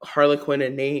made Harlequin a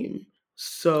name. Wow.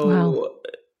 So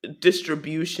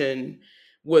distribution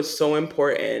was so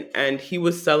important, and he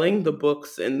was selling the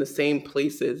books in the same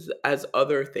places as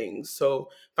other things. So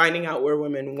finding out where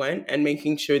women went and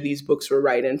making sure these books were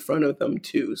right in front of them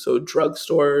too. So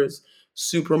drugstores,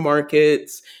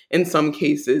 supermarkets, in some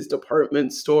cases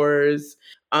department stores.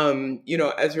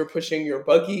 As you're pushing your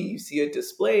buggy, you see a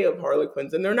display of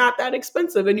Harlequins, and they're not that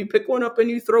expensive. And you pick one up and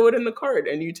you throw it in the cart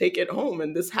and you take it home.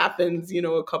 And this happens,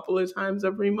 a couple of times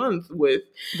every month with,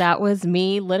 That was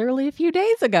me literally a few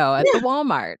days ago at the yeah,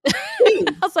 Walmart. I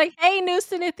same. was like, "Hey, new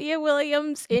Cynthia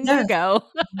Williams, in you Yes, go."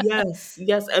 yes,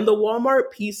 yes. And the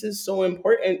Walmart piece is so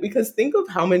important because think of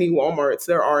how many Walmarts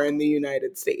there are in the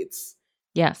United States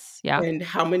Yes, yeah. and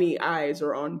how many eyes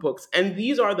are on books. And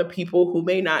these are the people who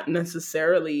may not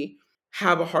necessarily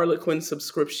have a Harlequin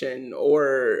subscription,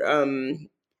 or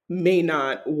may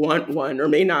not want one, or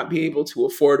may not be able to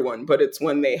afford one. But it's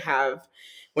when they have,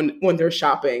 when they're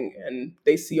shopping and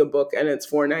they see a book and it's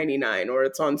 4.99, or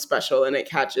it's on special and it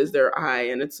catches their eye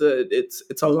and it's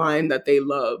a line that they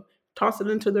love, toss it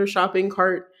into their shopping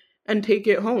cart and take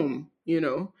it home.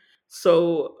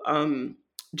 So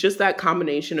just that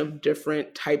combination of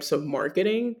different types of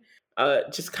marketing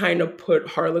just kind of put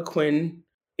Harlequin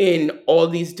in all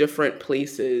these different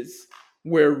places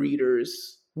where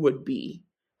readers would be.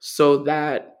 So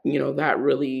that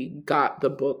really got the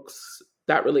books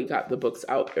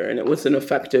out there, and it was an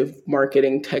effective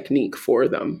marketing technique for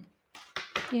them.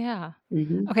 Yeah.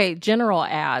 Hmm. Okay, general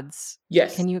ads.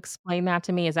 Yes. Can you explain that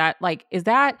to me? Is that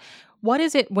what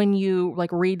is it when you,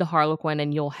 like, read the Harlequin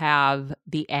and you'll have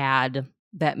the ad?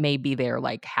 that may be there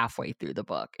like halfway through the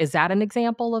book. Is that an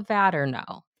example of that or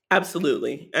no?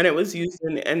 Absolutely. And it was used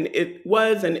in and it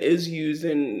was and is used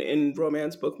in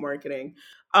romance book marketing.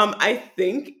 I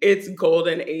think its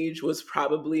golden age was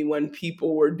probably when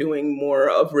people were doing more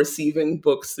of receiving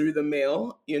books through the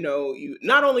mail. You know, you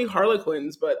not only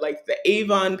Harlequins, but like the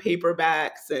Avon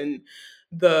paperbacks and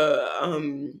the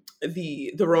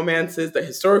romances, the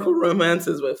historical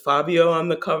romances with Fabio on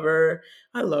the cover.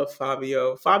 I love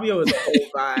Fabio. Fabio is a whole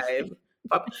vibe.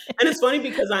 And it's funny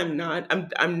because I'm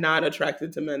not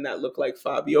attracted to men that look like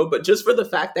Fabio, but just for the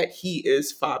fact that he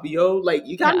is Fabio, like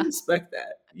you gotta Yeah. respect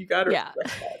that. You gotta Yeah.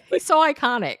 respect that. Like, He's so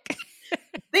iconic.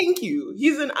 thank you.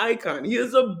 He's an icon. He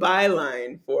is a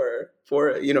byline for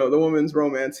the woman's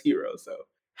romance hero. So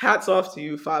hats off to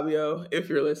you, Fabio, if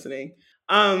you're listening.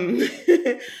 Um,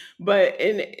 but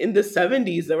in the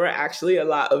 70s, there were actually a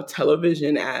lot of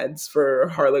television ads for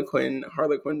Harlequin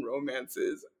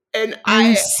romances. And Are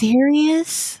you I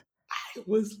serious?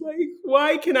 was like,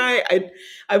 why can I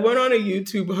went on a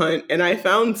YouTube hunt and I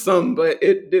found some, but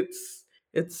it's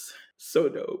so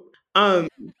dope. And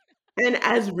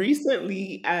as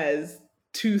recently as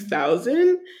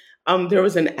 2000, there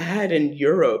was an ad in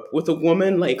Europe with a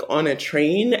woman like on a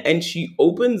train and she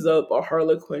opens up a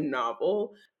Harlequin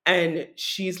novel and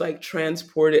she's like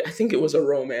transported. I think it was a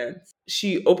romance.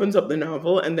 She opens up the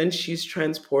novel and then she's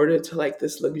transported to like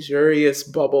this luxurious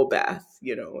bubble bath,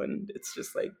 and it's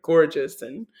just like gorgeous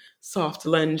and soft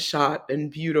lens shot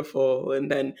and beautiful. And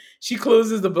then she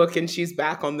closes the book and she's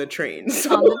back on the train.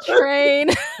 So On the train.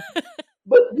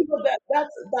 but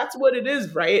that's what it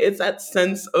is, right? It's that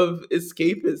sense of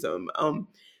escapism.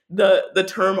 The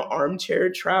term armchair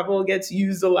travel gets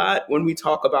used a lot when we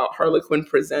talk about Harlequin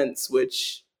Presents,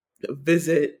 which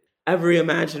visit every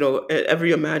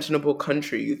imaginable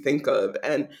country you think of,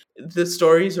 and the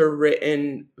stories are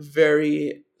written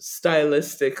very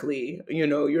stylistically.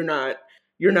 You're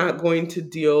not going to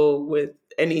deal with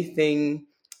anything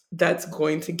that's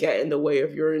going to get in the way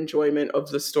of your enjoyment of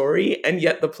the story. And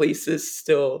yet the places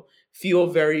still feel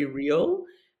very real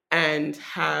and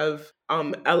have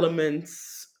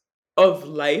elements of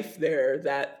life there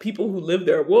that people who live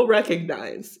there will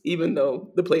recognize, even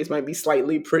though the place might be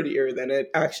slightly prettier than it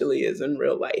actually is in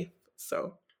real life.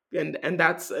 So and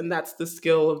that's the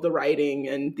skill of the writing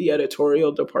and the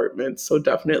editorial department. So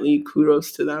definitely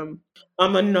kudos to them.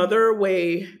 Another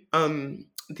way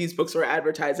these books were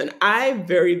advertised, and I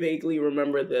very vaguely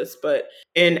remember this, but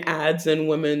in ads in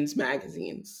women's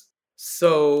magazines.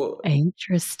 So yes,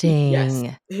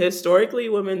 Interesting. historically,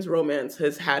 women's romance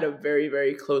has had a very,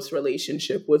 very close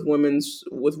relationship with women's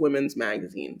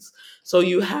magazines. So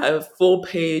you have full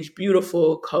page,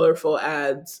 beautiful, colorful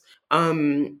ads,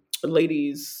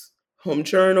 ladies' home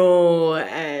journal,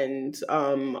 and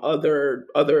other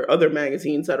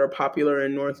magazines that are popular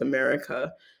in North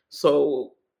America.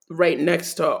 So right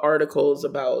next to articles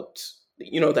about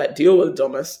that deal with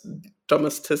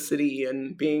domesticity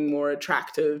and being more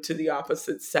attractive to the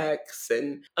opposite sex,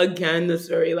 and again this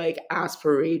very like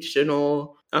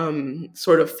aspirational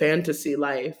sort of fantasy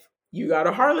life, you got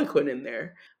a Harlequin in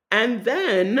there. And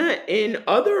then in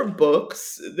other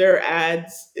books, there are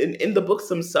ads in the books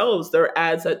themselves. There are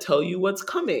ads that tell you what's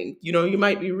coming. You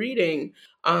might be reading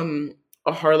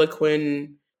a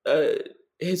Harlequin uh,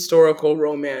 historical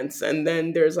romance, and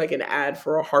then there's like an ad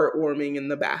for a heartwarming in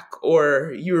the back,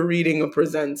 or you're reading a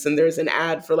Presents and there's an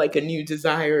ad for like a new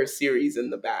Desire series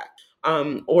in the back.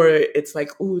 Or it's like,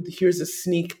 oh, here's a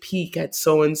sneak peek at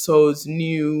so and so's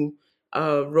new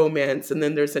romance, and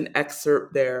then there's an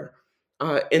excerpt there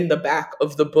in the back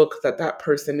of the book that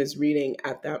person is reading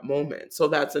at that moment. So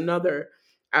that's another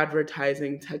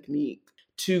advertising technique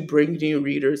to bring new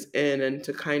readers in and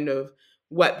to kind of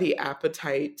whet the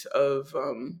appetite of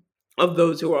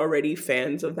those who are already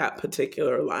fans of that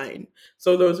particular line.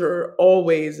 So those are all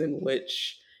ways in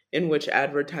which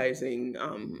advertising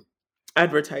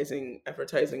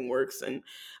works. And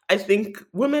I think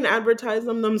women advertise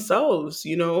them themselves.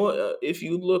 If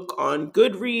you look on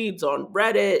Goodreads, on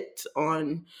Reddit,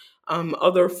 on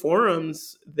other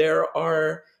forums, there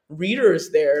are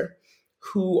readers there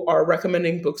who are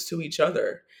recommending books to each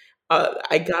other.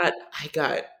 I got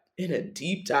in a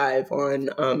deep dive on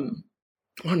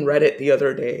Reddit the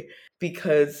other day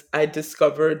because I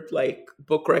discovered like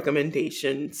book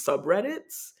recommendation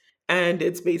subreddits. And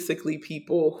it's basically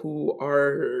people who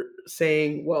are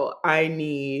saying, well, I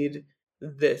need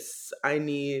this. I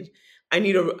need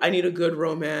a good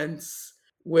romance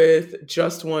with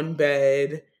just one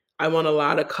bed. I want a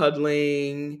lot of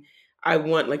cuddling. I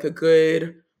want like a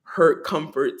good hurt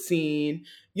comfort scene,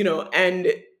 and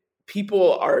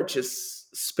people are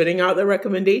just spitting out their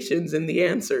recommendations and the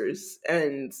answers,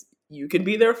 and you can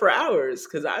be there for hours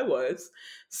because I was.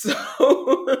 So,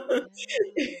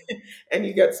 and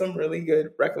you get some really good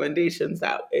recommendations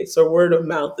that way. So, word of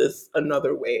mouth is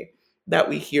another way that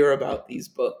we hear about these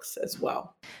books as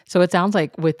well. So it sounds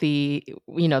like with the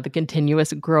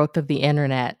continuous growth of the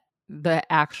internet, the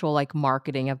actual, like,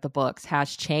 marketing of the books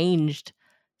has changed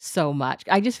so much.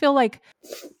 I feel like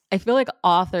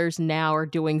authors now are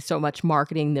doing so much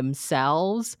marketing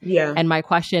themselves, Yeah. and my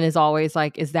question is always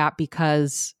like, is that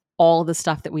because all the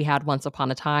stuff that we had once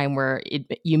upon a time where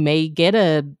you may get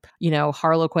a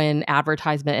Harlequin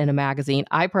advertisement in a magazine.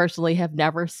 I personally have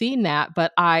never seen that,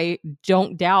 but I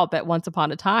don't doubt that once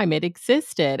upon a time it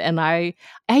existed, and I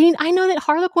know that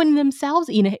Harlequin themselves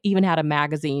even had a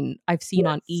magazine I've seen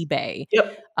on Yes. eBay.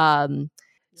 Yep. Um,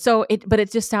 but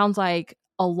it just sounds like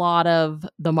a lot of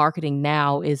the marketing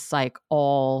now is like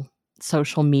all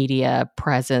social media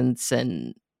presence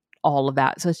and all of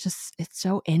that. So it's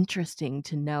so interesting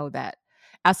to know that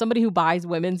as somebody who buys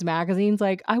women's magazines,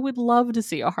 like, I would love to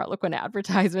see a Harlequin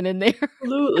advertisement in there.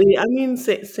 Absolutely. I mean,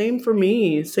 same for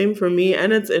me. Same for me.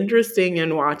 And it's interesting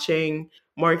in watching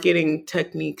marketing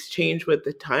techniques change with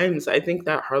the times. I think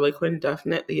that Harlequin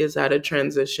definitely is at a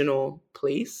transitional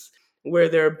place where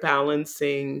they're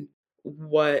balancing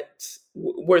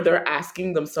where they're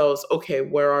asking themselves, okay,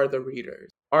 where are the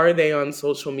readers? Are they on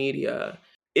social media?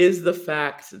 Is the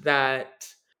fact that,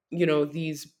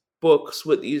 these books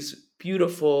with these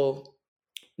beautiful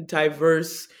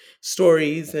diverse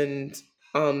stories and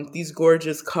these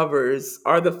gorgeous covers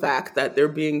are the fact that they're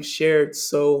being shared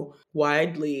so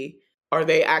widely. Are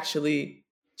they actually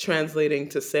translating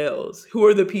to sales? Who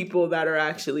are the people that are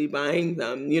actually buying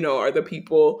them? Are the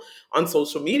people on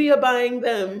social media buying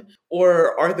them?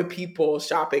 Or are the people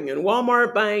shopping in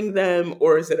Walmart buying them?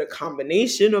 Or is it a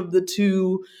combination of the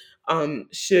two?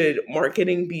 Should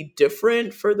marketing be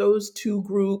different for those two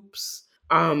groups?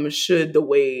 Should the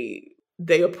way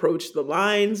they approach the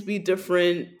lines be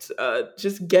different?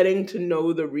 Just getting to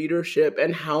know the readership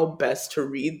and how best to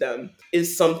read them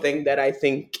is something that I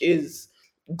think is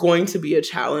going to be a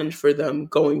challenge for them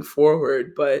going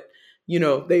forward. But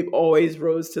they've always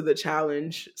rose to the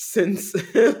challenge since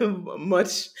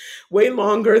much way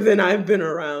longer than I've been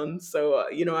around. So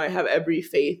I have every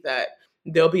faith that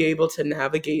they'll be able to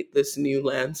navigate this new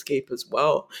landscape as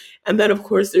well. And then, of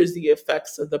course, there's the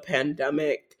effects of the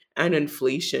pandemic and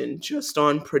inflation just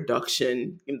on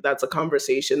production. That's a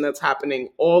conversation that's happening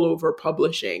all over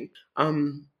publishing.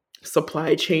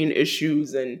 Supply chain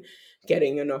issues and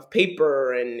getting enough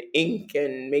paper and ink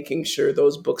and making sure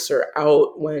those books are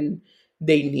out when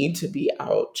they need to be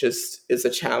out just is a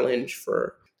challenge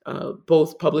for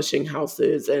both publishing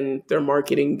houses and their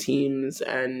marketing teams,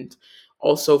 and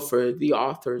also for the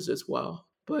authors as well.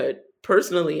 But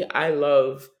personally, I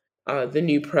love the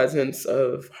new presence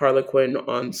of Harlequin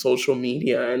on social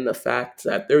media and the fact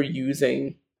that they're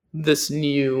using this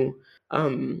new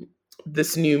um,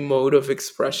 this new mode of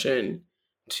expression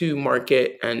to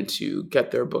market and to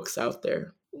get their books out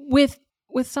there. With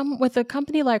with a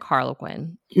company like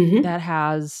Harlequin Hmm. that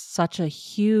has such a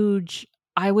huge,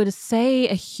 I would say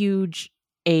a huge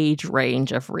age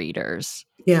range of readers.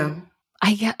 Yeah.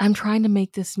 I'm trying to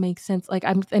make this make sense. Like,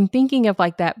 I'm thinking of,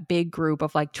 like, that big group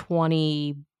of, like,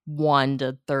 21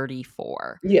 to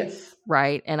 34, Yes.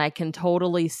 right? And I can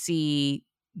totally see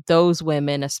those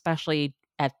women, especially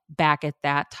at back at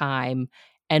that time,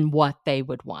 and what they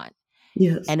would want.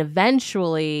 Yes. And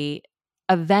eventually,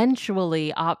 I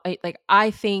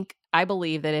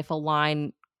believe that if a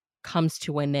line comes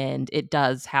to an end, it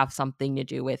does have something to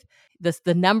do with this.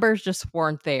 The numbers just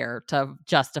weren't there to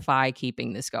justify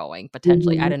keeping this going,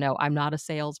 potentially. I Hmm. don't know. I'm not a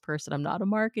salesperson. I'm not a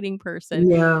marketing person.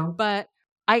 Yeah. But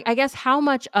I guess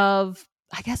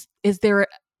is there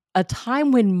a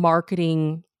time when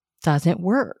marketing doesn't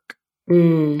work? I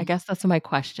Mm. guess that's my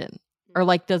question. Or,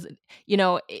 like, you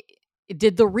know, i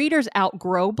did the readers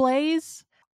outgrow Blaze,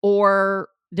 or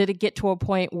did it get to a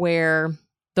point where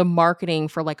the marketing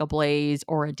for, like, a Blaze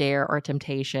or a Dare or a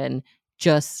Temptation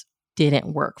just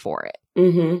didn't work for it?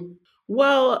 Hmm.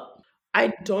 Well,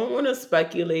 I don't want to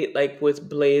speculate like with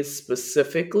Blaze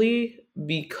specifically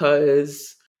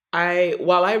because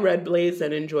while I read Blaze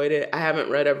and enjoyed it, I haven't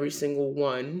read every single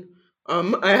one.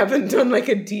 I haven't done like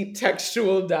a deep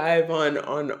textual dive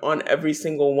on every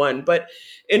single one, but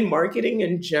in marketing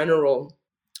in general,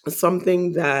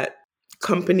 something that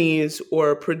companies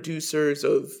or producers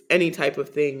of any type of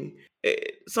thing,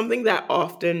 something that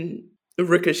often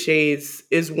ricochets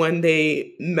is when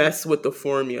they mess with the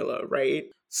formula, right?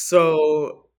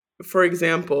 So, for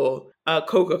example,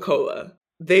 Coca Cola.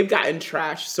 they've gotten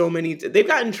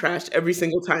trashed every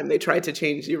single time they tried to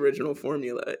change the original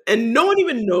formula. And no one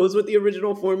even knows what the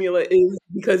original formula is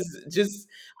because just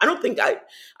I don't think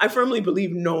I firmly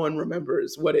believe no one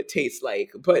remembers what it tastes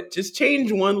like. But just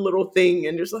change one little thing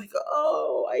and just like,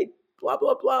 oh, I blah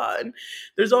blah blah. And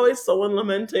there's always someone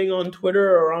lamenting on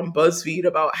Twitter or on BuzzFeed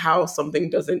about how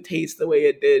something doesn't taste the way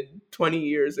it did 20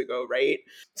 years ago, right?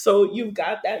 So you've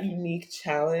got that unique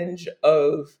challenge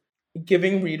of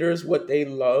giving readers what they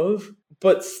love,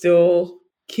 but still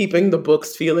keeping the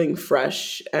books feeling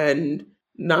fresh and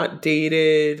not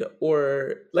dated,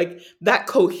 or like that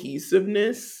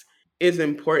cohesiveness is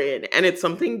important. And it's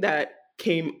something that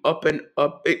came up and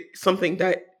up, something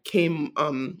that came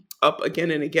up again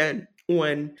and again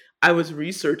when I was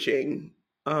researching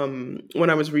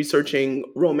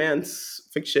romance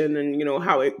fiction, and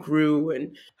how it grew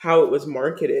and how it was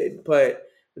marketed. But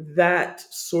that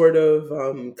sort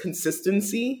of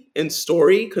consistency in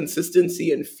story,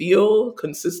 consistency in feel,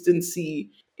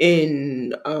 consistency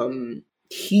in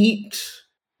heat,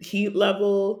 heat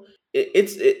level.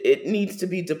 It needs to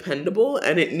be dependable,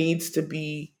 and it needs to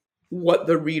be what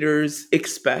the readers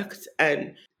expect.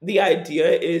 And the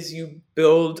idea is you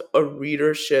build a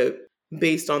readership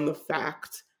based on the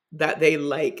fact that they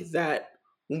like that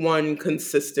one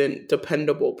consistent,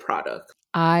 dependable product.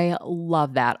 I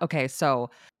love that. Okay, so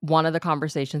one of the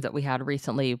conversations that we had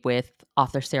recently with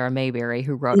author Sarah Mayberry,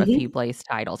 who wrote a few Hmm. Blaze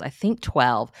titles, I think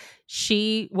 12,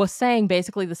 she was saying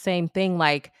basically the same thing.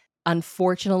 Like,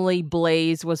 unfortunately,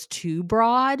 Blaze was too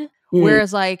broad. Mm,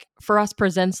 Whereas, like, for us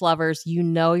presents lovers,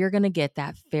 you're going to get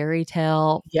that fairy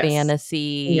tale yes.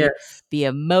 fantasy, Yes. the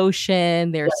emotion,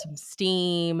 Yeah. there's some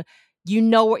steam. You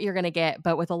know what you're going to get.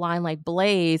 But with a line like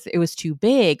Blaze, it was too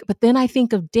big. But then I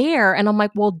think of Dare, and I'm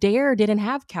like, well, Dare didn't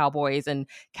have cowboys and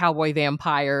cowboy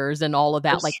vampires and all of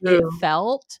that. That's Like, true.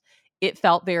 it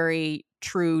felt very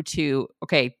true to,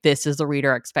 okay, this is the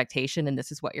reader expectation and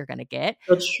this is what you're going to get.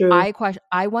 That's true.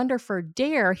 I wonder for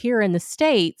Dare here in the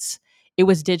States, it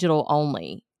was digital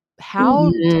only.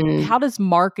 Mhm. How does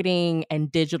marketing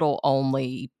and digital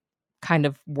only kind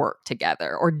of work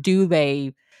together? Or do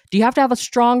you have to have a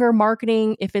stronger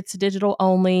marketing if it's digital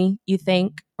only, you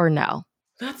think, or no?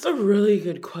 That's a really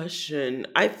good question.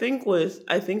 I think with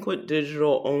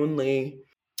digital only,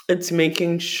 it's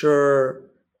making sure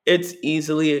it's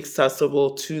easily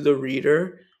accessible to the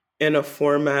reader in a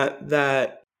format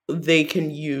that they can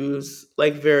use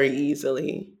like very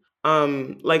easily.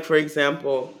 Like for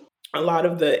example, a lot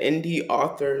of the indie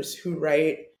authors who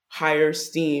write higher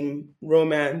steam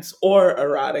romance or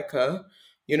erotica,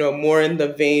 more in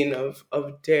the vein of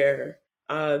Dare,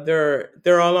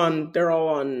 they're all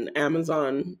on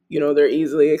Amazon. They're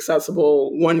easily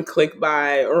accessible, one click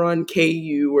buy, or on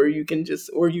KU, or you can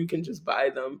just buy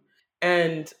them.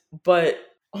 And but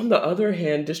on the other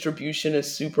hand, distribution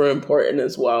is super important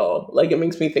as well. Like it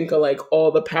makes me think of like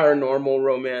all the paranormal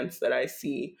romance that I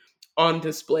see on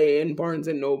display in Barnes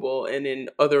and Noble and in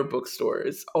other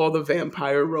bookstores, all the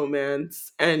vampire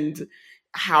romance, and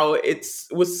how it's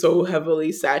was so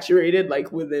heavily saturated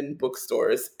like within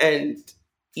bookstores and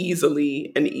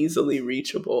easily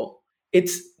reachable.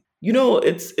 It's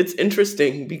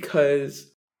interesting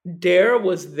because Dare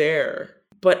was there,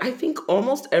 but I think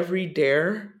almost every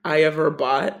Dare I ever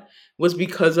bought was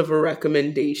because of a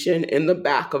recommendation in the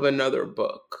back of another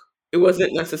book. It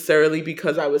wasn't necessarily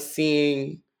because I was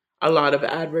seeing a lot of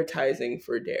advertising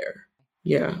for Dare.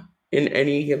 Yeah, in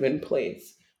any given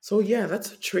place. So yeah,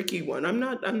 that's a tricky one. I'm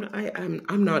not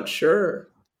sure.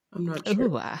 I'm not sure.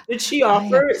 Ooh, I have Did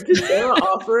Sarah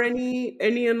offer any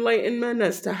enlightenment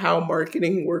as to how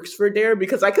marketing works for Dare?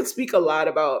 Because I could speak a lot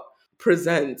about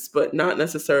Presents, but not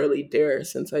necessarily Dare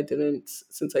since I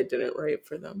didn't write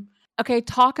for them. Okay,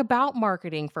 talk about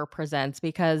marketing for presents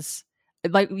because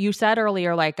like you said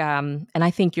earlier, like, and I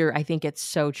think it's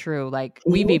so true. Like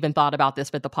we've Mhm, even thought about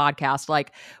this with the podcast.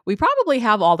 Like we probably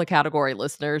have all the category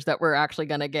listeners that we're actually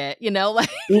gonna get, like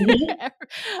mhm,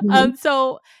 mhm.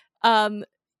 so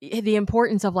the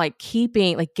importance of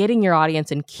getting your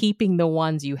audience and keeping the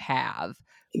ones you have.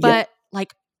 Yeah. But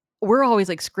like we're always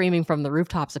like screaming from the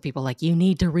rooftops of people like you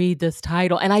need to read this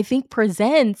title. And I think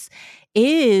presents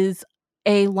is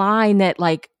a line that,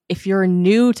 like, if you're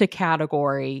new to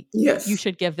category, you Yes.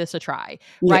 should give this a try,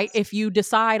 right? Yes. If you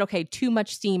decide, okay, too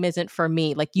much steam isn't for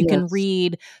me, like you can Yes.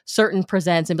 read certain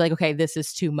presents and be like, okay, this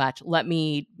is too much. Let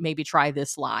me maybe try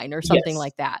this line or something Yes.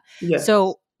 like that. Yes.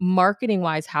 So, marketing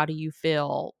wise, how do you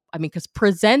feel? I mean, because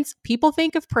people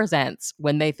think of presents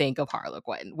when they think of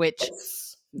Harlequin, which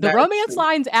Yes. the That is romance true.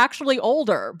 line's actually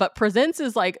older, but presents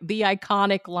is like the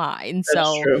iconic line. That's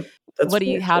So, true. That's very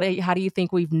true. how do you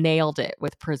think we've nailed it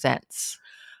with presents?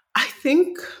 I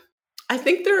think I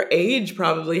think their age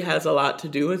probably has a lot to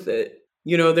do with it.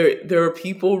 You know, there are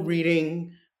people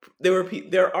reading.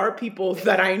 There are people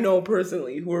that I know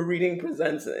personally who are reading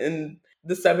presents in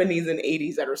the 70s and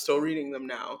 80s that are still reading them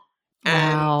now.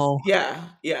 And Wow. yeah,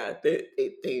 yeah,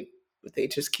 they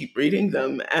just keep reading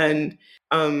them. And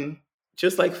um,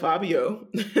 just like Fabio,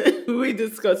 who we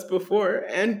discussed before,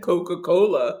 and Coca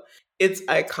Cola, it's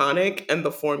iconic, and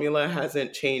the formula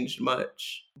hasn't changed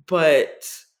much. But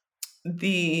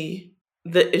the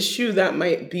the issue that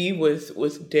might be with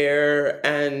Dare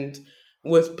and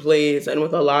with Blaze and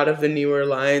with a lot of the newer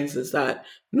lines is that,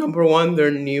 number one, they're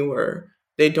newer.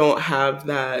 They don't have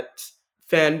that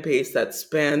fan base that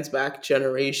spans back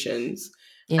generations.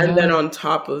 And then Yeah. on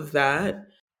top of that,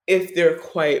 if they're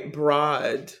quite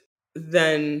broad,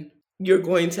 then you're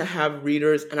going to have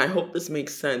readers, and I hope this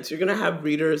makes sense. You're going to have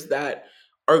readers that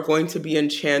are going to be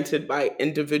enchanted by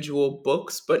individual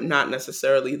books, but not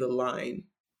necessarily the line.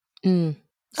 Mm.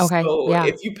 Okay. So Yeah.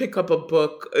 if you picked up a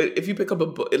book in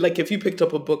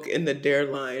the Dare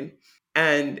line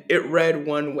and it read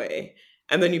one way,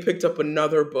 and then you picked up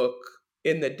another book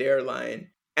in the Dare line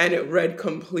and it read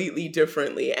completely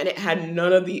differently, and it had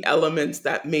none of the elements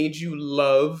that made you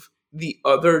love the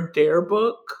other Dare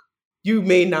book, you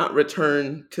may not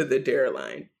return to the Dare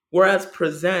line. Whereas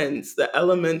Presents, the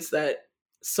elements that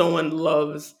someone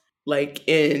loves, like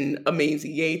in a Maisie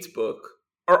Yates book,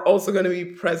 are also going to be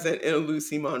present in a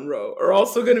Lucy Monroe, are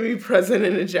also going to be present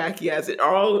in a Jackie Asset,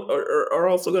 are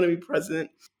also going to be present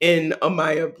in a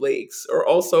Maya Blake's, or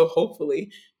also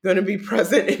hopefully going to be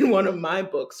present in one of my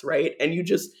books, right? And you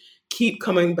just keep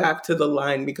coming back to the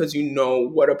line because you know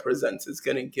what a presents is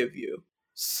going to give you. And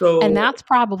So, that's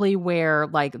probably where,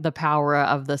 like, the power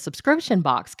of the subscription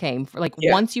box came for, like,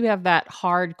 yeah, once you have that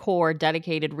hardcore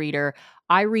dedicated reader,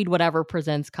 I read whatever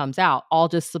presents comes out. I'll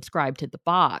just subscribe to the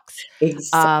box. Um,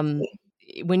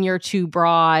 exactly. when you're too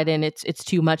broad and it's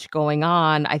too much going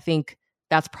on, I think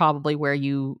that's probably where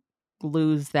you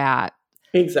lose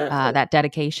Exactly. that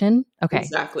dedication. Okay.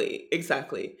 Exactly,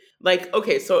 exactly. Like,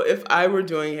 okay, so if I were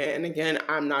doing it, and again,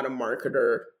 I'm not a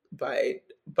marketer by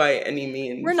any We're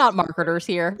means, not marketers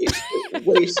here.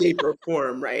 way, shape, or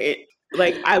form, right?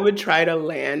 Like, I would try to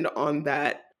land on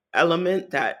that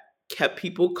element that kept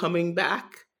people coming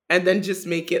back, and then just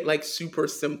make it like super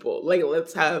simple. Like,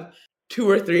 let's have two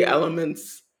or three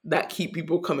elements that keep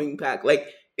people coming back. Like,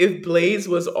 if Blaze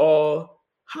was all,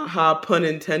 haha, pun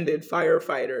intended,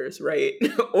 firefighters, right?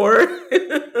 or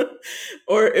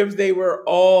or if they were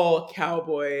all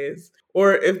cowboys,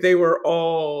 or if they were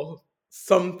all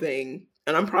something,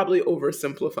 and I'm probably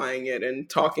oversimplifying it and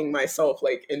talking myself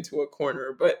like into a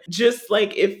corner, but just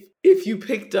like if you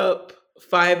picked up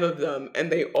five of them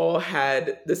and they all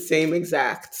had the same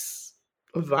exact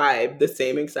vibe, the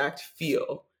same exact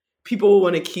feel, people will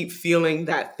want to keep feeling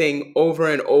that thing over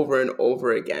and over and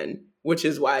over again, which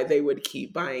is why they would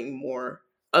keep buying more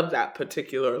of that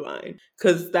particular line,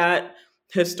 because that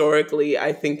historically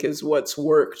I think is what's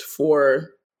worked for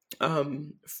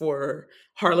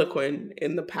Harlequin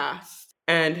in the past.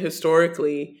 And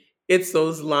historically, it's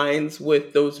those lines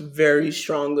with those very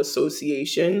strong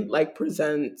association, like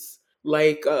Presents,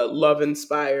 like Love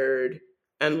Inspired,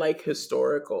 and like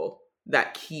Historical,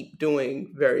 that keep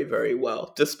doing very, very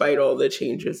well, despite all the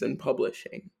changes in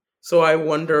publishing. So I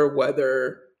wonder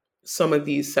whether some of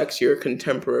these sexier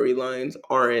contemporary lines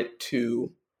aren't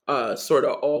too sort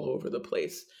of all over the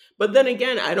place. But then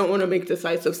again, I don't want to make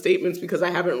decisive statements because I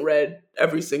haven't read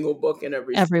every single book in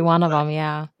every Every single one of them, line.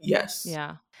 yeah. Yes.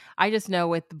 Yeah. I just know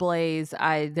with Blaze,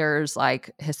 there's,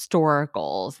 like,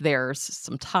 historicals, there's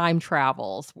some time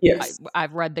travels. Yes.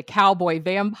 I've read the cowboy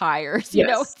vampires,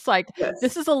 Yes. it's like, this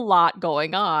Yes. is a lot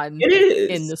going on It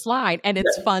in is. this line, and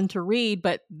it's Yes. fun to read,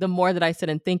 but the more that I sit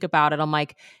and think about it, I'm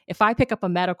like, if I pick up a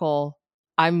medical,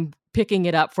 I'm picking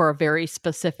it up for a very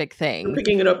specific You're thing,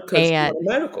 picking it up because you and want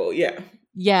a medical. Yeah.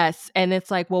 yes, and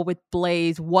it's like, well, with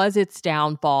Blaze, was its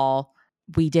downfall,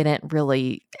 we didn't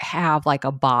really have, like,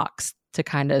 a box to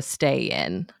kinda stay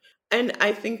in. And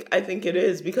I think it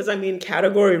is because I mean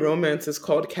category romance is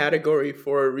called category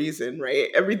for a reason, right?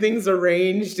 Everything's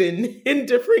arranged in in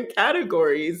different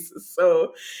categories.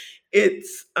 So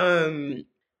it's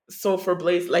so for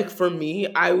Blaze, like for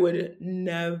me, I would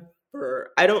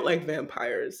never, I don't like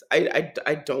vampires. I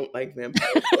don't like vampire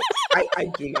books. I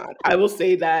do not. I will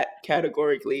say that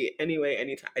categorically anyway,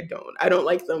 anytime. I don't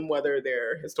like them, whether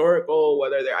they're historical,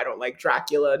 whether they're, I don't like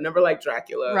Dracula, never like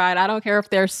Dracula. Right, I don't care if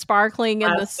they're sparkling in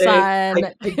the Classic. sun.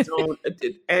 I don't,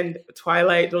 and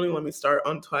Twilight, don't even let me start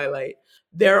on Twilight.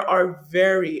 There are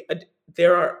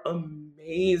there are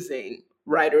amazing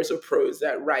writers of prose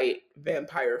that write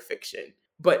vampire fiction,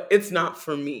 but it's not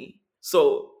for me.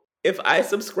 So if I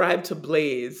subscribe to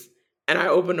Blaze and I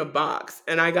open a box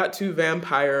and I got two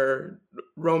vampire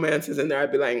romances in there,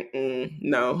 I'd be like,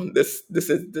 no, This this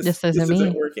isn't isn't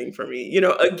me. working for me. You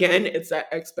know, again, it's that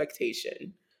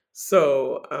expectation.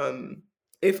 So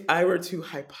if I were to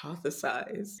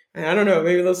hypothesize, and I don't know,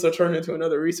 maybe this will turn into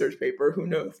another research paper, who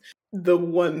knows? The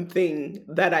one thing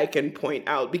that I can point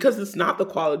out, because it's not the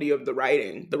quality of the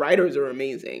writing. The writers are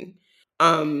amazing.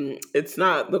 It's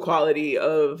not the quality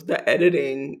of the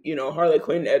editing. You know, Harley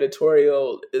Quinn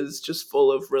editorial is just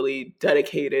full of really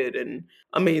dedicated and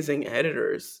amazing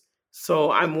editors.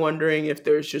 So I'm wondering if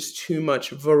there's just too much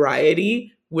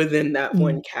variety within that Mm.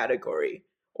 one category,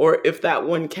 or if that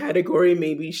one category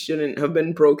maybe shouldn't have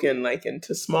been broken like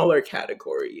into smaller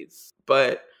categories.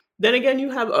 But then again, you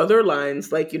have other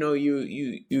lines like, you know,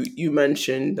 you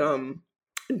mentioned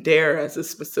Dare as a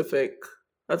specific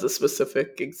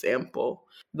example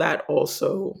that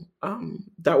also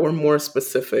that were more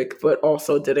specific, but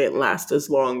also didn't last as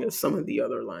long as some of the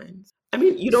other lines. I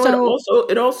mean, you know, So,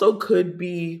 it also could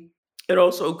be,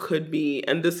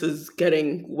 and this is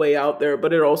getting way out there,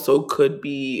 but it also could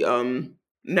be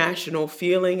national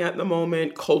feeling at the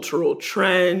moment, cultural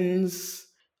trends,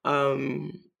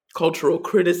 um, cultural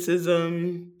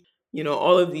criticism. You know,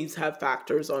 all of these have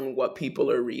factors on what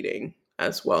people are reading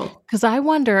as well. because I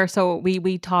wonder, so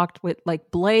we talked with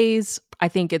like Blaze, I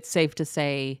think it's safe to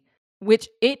say, which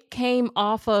it came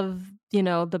off of,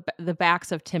 the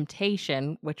backs of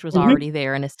Temptation, which was Mhm. already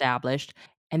there and established.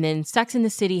 And then Sex in the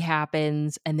City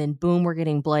happens, and then boom, we're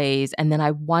getting Blaze. And then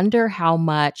I wonder how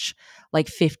much like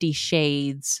 50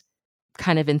 Shades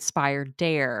kind of inspired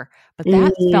Dare, but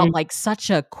that felt Mm, like such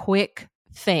a quick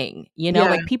thing, yeah,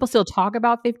 like people still talk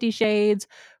about 50 Shades,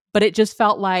 but it just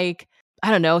felt like,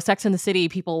 I don't know, Sex and the City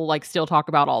people like still talk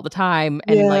about all the time,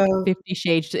 and yeah, like 50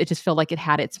 Shades, it just felt like it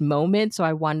had its moment. So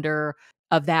I wonder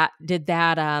of that, did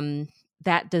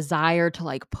that desire to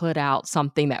like put out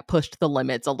something that pushed the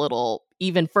limits a little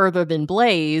even further than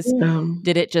Blaze, yeah.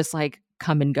 did it just like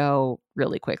come and go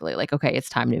really quickly? Like, okay, it's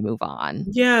time to move on.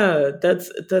 Yeah,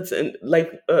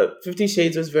 like 50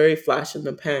 Shades was very flash in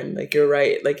the pan. Like you're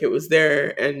right. Like it was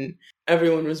there and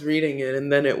everyone was reading it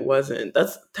and then it wasn't.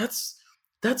 That's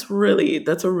a really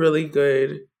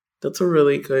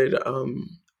good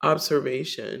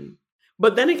observation.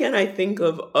 But then again, I think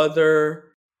of other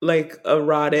like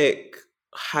erotic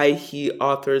high heat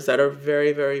authors that are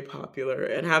very, very popular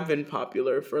and have been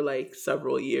popular for like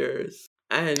several years,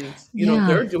 and you know Yeah.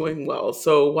 they're doing well,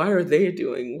 so why are they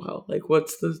doing well? Like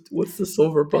what's the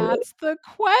silver bullet? That's the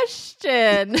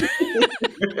question.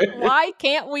 Why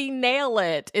can't we nail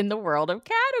it in the world of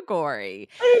category?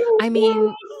 I don't I mean,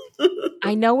 know.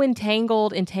 I know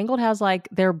Entangled has, like,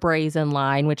 their Brazen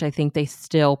line, which I think they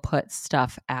still put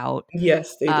stuff out.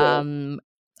 Yes, they do. Um,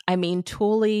 I mean,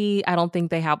 Thule, I don't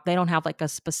think they don't have, like, a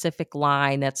specific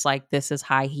line that's like, "This is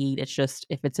high heat." It's just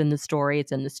if it's in the story,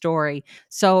 it's in the story.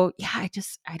 So, yeah,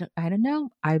 I don't know.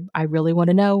 I really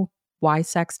wanna know why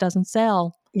sex doesn't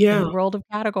sell in Yeah, the world of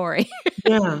category.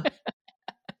 yeah.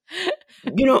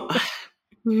 You know,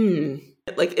 hmm.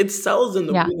 Like it sells in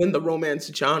the Yeah. within the romance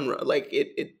genre. Like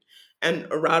it and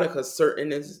erotica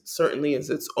certainly is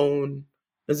its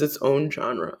own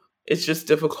genre. It's just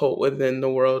difficult within the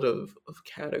world of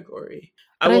category.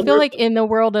 I But I feel wonder like in the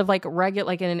world of, like,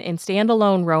 like, in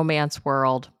standalone romance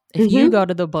world, if you if go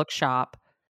to the bookshop,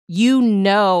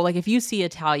 like, if you see a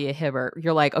Talia Hibbert,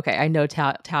 you're like, "Okay, I know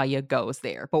Talia goes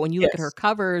there." But when you look at her yes.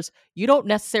 covers, you don't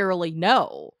necessarily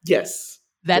know Yes.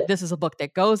 that Yes. this is a book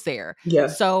that goes there.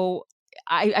 Yes. So,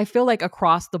 I feel like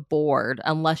across the board,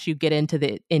 unless you get into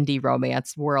the indie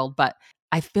romance world, but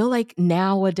I feel like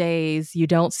nowadays you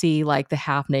don't see, like, the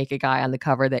half naked guy on the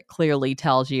cover that clearly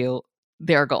tells you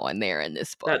they're going there in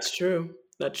this book. That's true.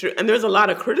 That's true. And there's a lot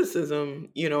of criticism,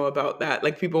 you know, about that.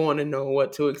 Like people want to know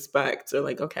what to expect. They're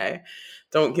like, okay,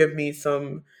 don't give me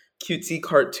some cutesy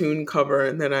cartoon cover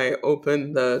and then I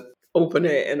open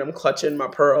it and I'm clutching my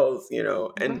pearls, you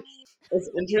know. And Right. it's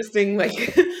interesting,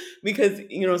 like because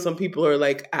you know, some people are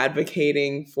like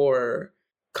advocating for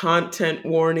content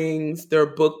warnings. There are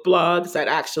book blogs that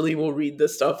actually will read the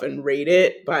stuff and rate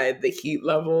it by the heat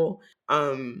level.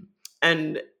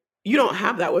 And you don't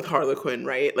have that with Harlequin,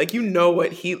 right? Like you know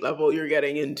what heat level you're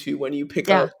getting into Yeah. when you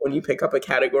pick up a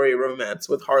category romance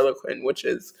with Harlequin, which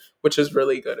is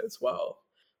really good as well.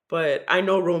 But I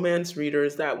know romance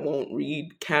readers that won't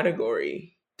read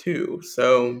category too.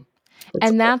 So it's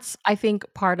And that's, I think,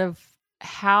 part of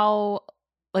how,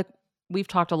 like, we've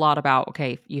talked a lot about,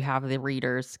 okay, you have the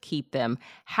readers, keep them.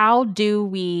 How do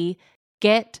we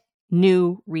get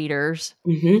new readers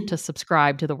hmm to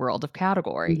subscribe to the world of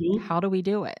category? hmm How do we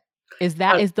do it?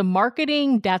 Uh, Is the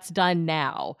marketing that's done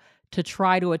now to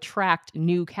try to attract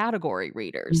new category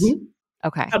readers? mhm.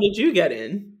 Okay. How did you get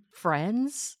in?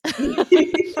 Friends?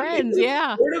 Friends,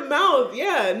 yeah. Word of mouth,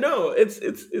 yeah, no, it's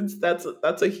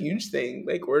that's a huge thing,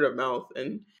 like word of mouth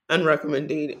and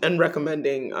recommending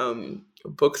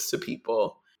books to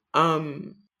people.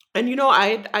 Um and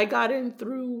I got in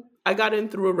through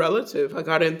a relative. I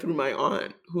got in through my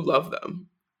aunt who loved them.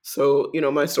 So,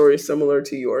 my story is similar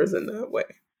to yours in that way.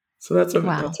 So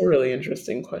Wow. that's a really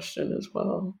interesting question as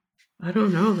well. I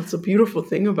don't know. That's a beautiful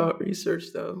thing about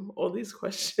research, though. All these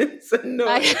questions and no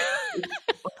I answers.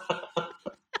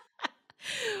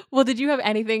 Well, did you have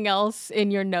anything else in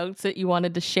your notes that you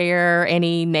wanted to share?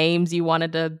 Any names you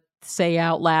wanted to say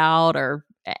out loud or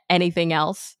anything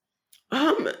else?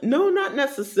 No, not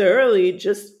necessarily.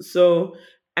 Just so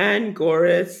Anne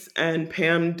Goris and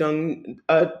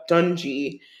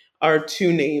Dungy are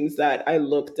two names that I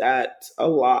looked at a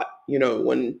lot,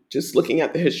 when just looking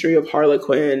at the history of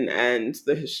Harlequin and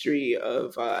the history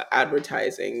of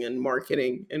advertising and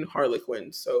marketing in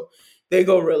Harlequin. So they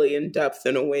go really in depth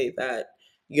in a way that,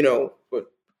 but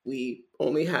we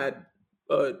only had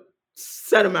a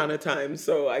set amount of time,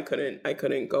 so I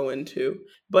couldn't go into.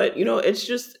 But it's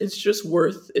just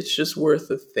worth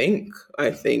a think,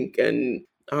 I think. And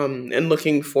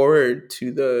looking forward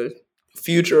to the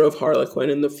future of Harlequin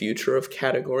and the future of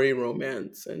category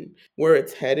romance and where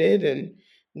it's headed and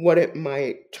what it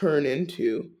might turn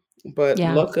into. But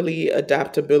Yeah. luckily,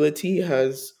 adaptability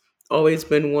has always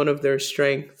been one of their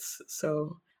strengths,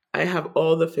 so I have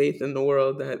all the faith in the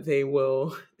world that they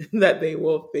will that they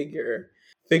will figure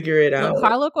it Look, out.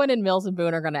 Harlequin and Mills and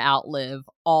Boone are gonna outlive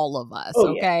all of us, Oh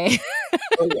yeah. okay?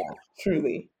 Oh yeah,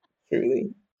 truly,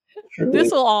 truly, This truly,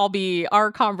 will all be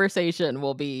our conversation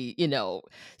will be,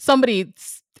 somebody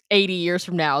 80 years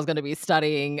from now is gonna be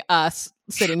studying us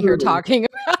sitting here truly. talking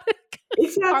about it 'cause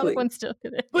Exactly. Harlequin's still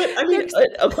gonna But I mean, there's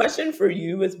a question for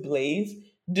you as Blaze: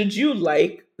 did you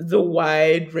like the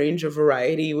wide range of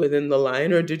variety within the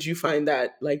line, or did you find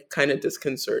that like kind of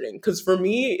disconcerting? Because for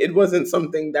me, it wasn't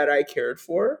something that I cared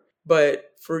for.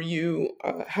 But for you,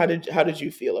 how did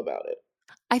you feel about it?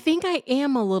 I think I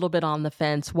am a little bit on the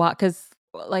fence. Because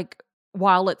like,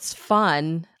 while it's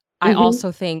fun, I Hmm.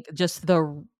 also think just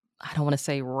I don't wanna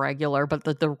say regular, but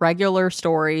the regular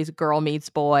stories, girl meets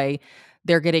boy,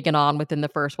 they're getting it on within the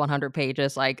first 100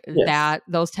 pages, like, Yes.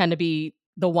 those tend to be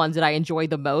the ones that I enjoy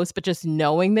the most, but just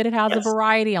knowing that it has a Yes.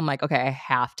 variety, I'm like, "Okay, I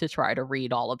have to try to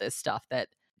read all of this stuff that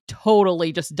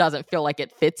totally just doesn't feel like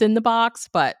it fits in the box,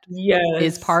 but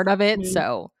is Yes. part of it,"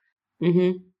 so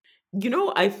Hmm.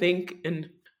 I think, and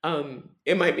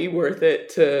it might be worth it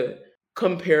to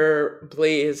compare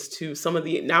Blaze to some of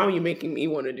the. Now you're making me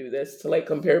want to do this, to like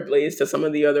compare Blaze to some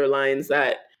of the other lines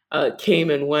that came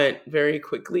and went very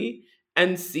quickly,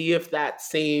 and see if that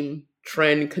same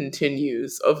trend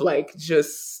continues of like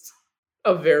just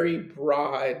a very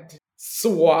broad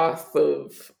swath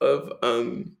of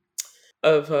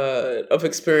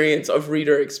experience, of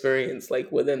reader experience,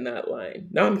 like within that line.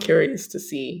 Now I'm curious to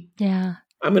see. yeah.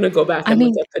 I'm gonna go back I and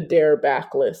look mean at the Dare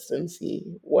backlist and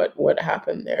see what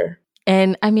happened there.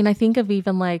 And, I mean, I think of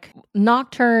even, like,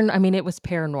 Nocturne, I mean, it was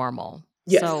paranormal,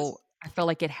 Yes. so I feel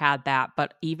like it had that,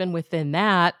 but even within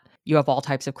that, you have all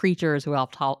types of creatures who have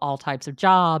all types of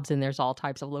jobs, and there's all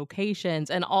types of locations,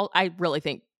 and all I really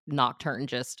think Nocturne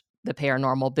just the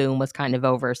paranormal boom was kind of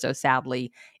over, so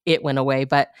sadly, it went away,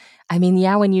 but, I mean,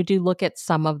 yeah, when you do look at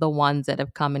some of the ones that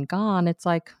have come and gone, it's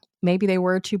like, maybe they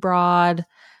were too broad.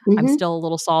 I'm Mhm. still a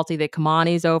little salty that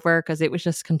Kamani's over because it was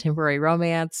just contemporary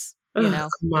romance, Oh, with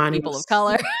Kamani people of was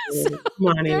color. so So good.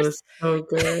 Kamani there's was so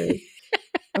good.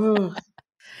 Oh,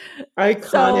 so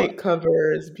iconic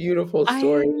covers, beautiful I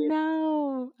story.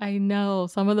 know, I know.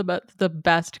 Some of the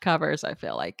best covers I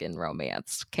feel like in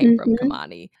romance came from Mhm.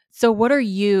 Kamani. So what are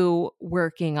you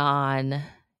working on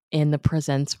in the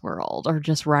presents world or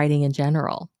just writing in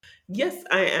general? Yes,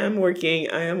 I am working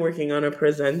on a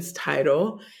presents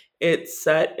title. It's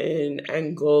set in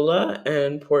Angola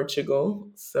and Portugal.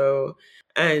 So,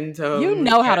 and You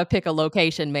know how to pick a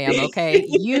location, ma'am, okay?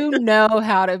 You know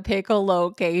how to pick a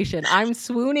location. I'm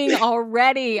swooning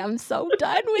already. I'm so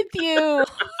done with you.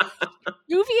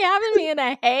 You be having me in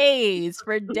a haze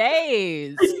for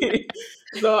days.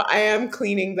 So I am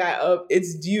cleaning that up.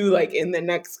 It's due like in the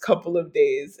next couple of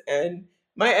days. And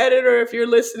my editor, if you're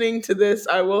listening to this,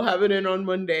 I will have it in on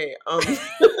Monday.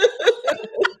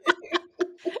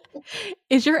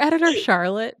 Is your editor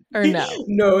Charlotte or no?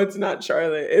 No, it's not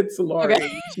Charlotte. It's Okay.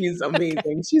 Laurie. She's Okay.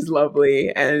 amazing. She's lovely.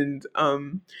 And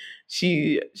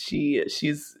she's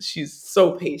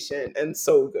so patient and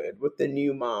so good with the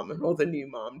new mom and all the new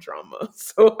mom drama.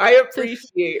 So I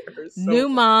appreciate her so New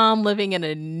mom living in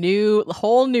a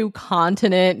whole new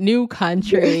continent, new much.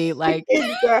 country, like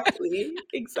Exactly,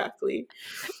 exactly.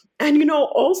 And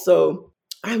also,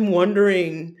 I'm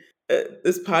wondering.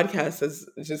 This podcast has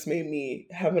just made me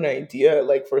have an idea,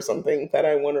 like for something that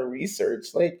I want to research.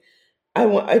 Like, I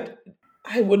want,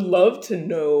 I would love to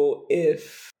know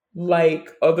if, like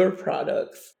other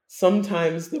products,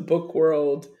 sometimes the book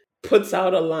world puts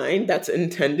out a line that's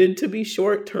intended to be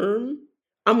short term.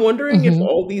 I'm wondering if Mhm.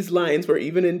 all these lines were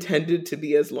even intended to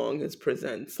be as long as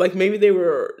presents. Like maybe they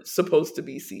were supposed to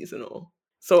be seasonal.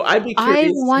 So I'd be I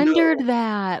curious to wondered know.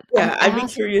 that. I've Yeah, I'd be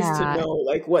asked curious to that know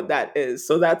like what that is.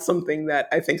 So that's something that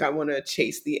I think I want to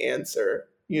chase the answer.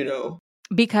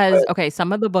 because But okay,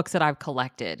 some of the books that I've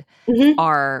collected mhm.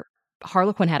 are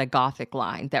Harlequin had a gothic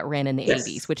line that ran in the '80s,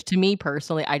 Yes. which to me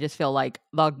personally, I just feel like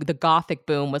the gothic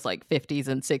boom was like '50s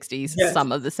and '60s, Yes.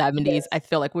 some of the '70s. I Yes.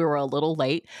 feel like we were a little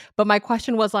late. But my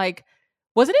question was like,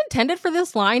 was it intended for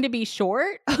this line to be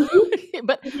short? Mhm.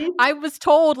 But Mhm. I was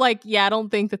told like, yeah, I don't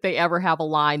think that they ever have a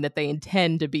line that they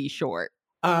intend to be short.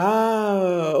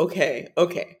 Ah, okay,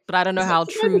 okay. But I don't know how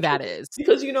 'Cause I'd true be that curious is.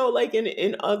 because, like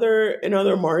in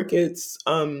other markets,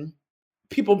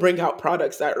 people bring out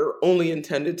products that are only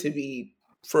intended to be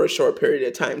for a short period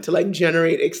of time to like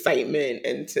generate excitement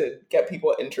and to get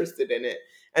people interested in it.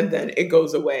 And then it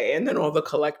goes away. And then all the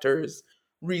collectors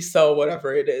resell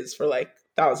whatever it is for like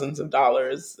thousands of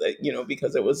dollars,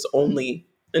 because it was only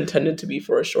intended to be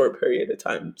for a short period of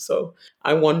time. So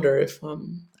I wonder if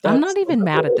I'm that's not even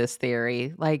mad at another. this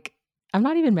theory. Like, I'm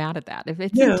not even mad at that. If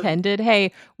it's Yeah. intended,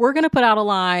 "Hey, we're gonna put out a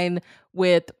line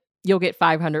with you'll get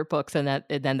 500 books and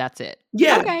then that's it."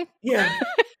 Yeah, Okay. yeah,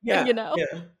 yeah, You know?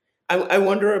 yeah. I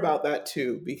wonder about that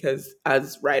too because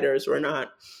as writers, we're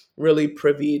not really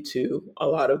privy to a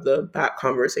lot of the back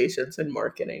conversations in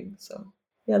marketing. So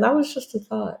yeah, that was just a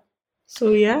thought.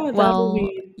 So yeah, Well,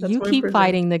 that's you my keep present.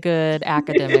 fighting the good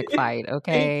academic fight, Thank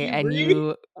okay? you, And Bree.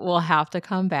 you will have to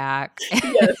come back.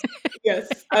 Yes,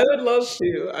 yes, I would love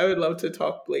to. I would love to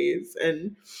talk Blaze,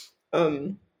 and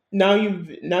um, now you've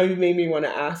made me want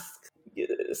to ask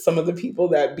some of the people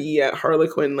that be at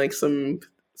Harlequin like some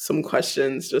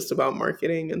questions just about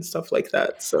marketing and stuff like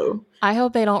that. So I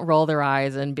hope they don't roll their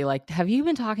eyes and be like, "Have you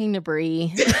been talking to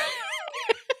Bree?"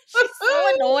 She's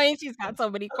so annoying, she's got so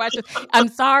many questions. I'm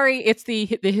sorry, it's the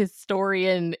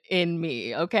historian in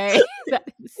me, okay? That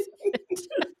is it.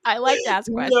 I like to ask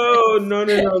questions. no, no,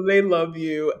 no, no. They love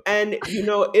you, and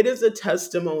it is a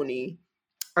testimony.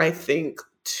 I think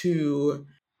to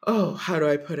how do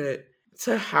I put it?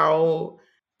 To how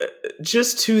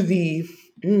just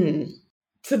mm,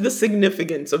 to the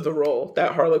significance of the role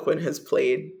that Harlequin has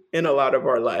played in a lot of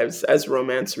our lives as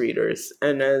romance readers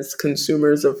and as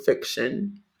consumers of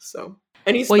fiction. So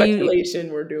any Well, you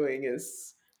speculation we're doing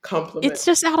is compliment. it's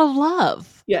just out of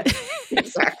love. Yes,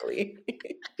 exactly.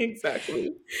 Exactly.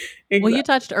 Well, Exactly. you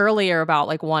touched earlier about,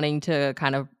 like, wanting to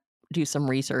kind of do some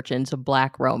research into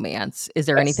Black romance. Is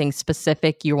there Yes. anything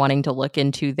specific you're wanting to look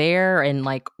into there, and,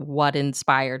 like, what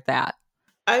inspired that?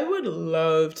 I would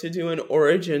love to do an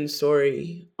origin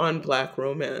story on Black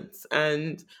romance.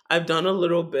 And I've done a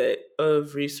little bit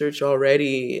of research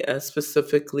already,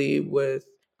 specifically with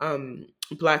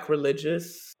Black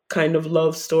religious kind of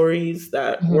love stories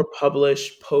that Mhm. were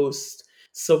published post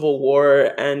Civil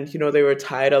War. And, they were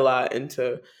tied a lot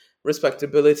into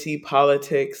respectability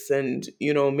politics and,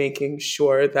 making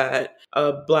sure that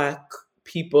Black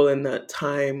people in that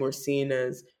time were seen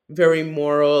as very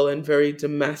moral and very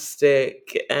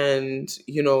domestic and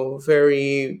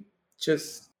very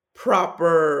just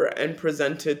proper and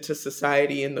presented to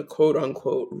society in the quote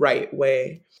unquote right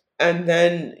way. And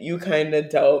then you kind of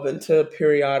delve into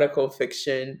periodical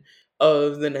fiction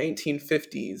of the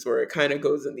 1950s where it kind of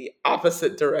goes in the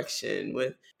opposite direction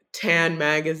with Tan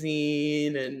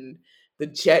magazine and the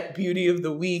Jet Beauty of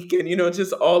the Week and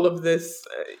just all of this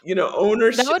That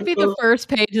ownership would be the of. first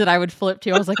page that I would flip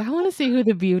to. I was like, "I wanna see who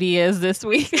the beauty is this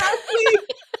week." Exactly.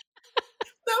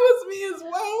 That was me as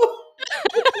well.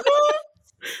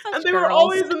 And Such they were girls.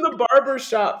 always in the barber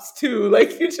shops too.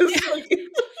 Like you just like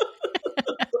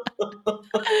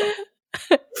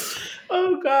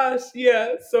oh gosh,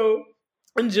 yeah. So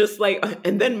I'm just like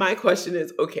and then my question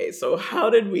is, okay, so how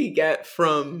did we get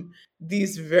from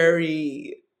these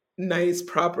very nice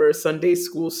proper Sunday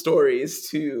school stories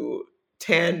to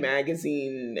Tan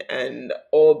magazine and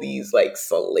all these like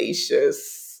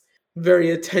salacious,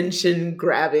 very attention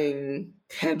grabbing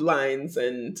headlines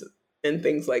and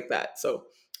things like that. So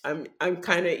I'm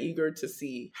kind of eager to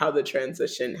see how the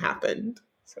transition happened.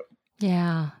 So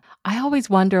Yeah. I always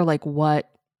wonder, like, what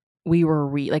we were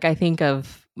like, I think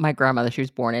of my grandmother, she was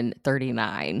born in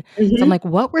 '39. So I'm Mhm. like,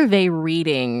 what were they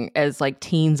reading as, like,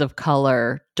 teens of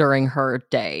color during her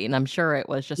day? And I'm sure it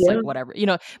was just, Yeah. like, whatever,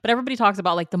 but everybody talks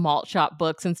about, like, the malt shop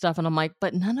books and stuff, and I'm like,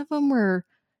 but none of them were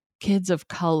kids of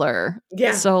color.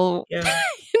 Yeah. So, Yeah.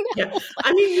 Yeah. like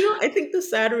I mean, I think the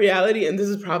sad reality, and this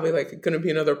is probably like going to be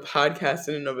another podcast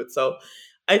in and of itself.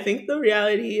 I think the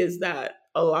reality is that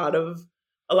a lot of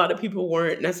people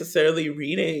weren't necessarily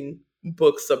reading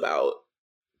books about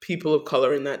people of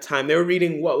color in that time. They were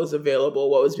reading what was available,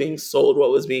 what was being sold,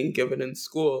 what was being given in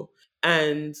school.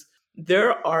 And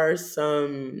there are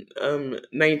some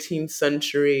 19th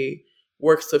century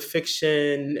works of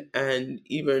fiction and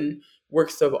even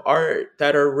works of art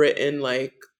that are written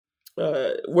like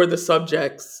where the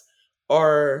subjects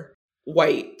are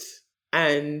white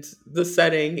and the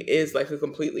setting is like a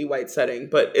completely white setting,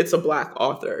 but it's a black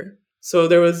author. So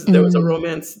there was a mm.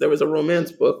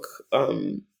 romance book,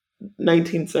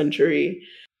 19th century.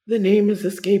 The name is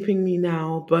escaping me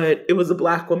now, but it was a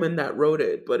black woman that wrote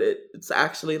it, but it's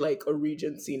actually like a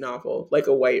Regency novel, like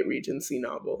a white Regency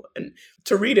novel. And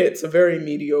to read it, it's a very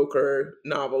mediocre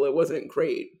novel. It wasn't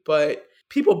great, but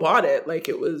people bought it. Like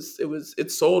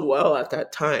it sold well at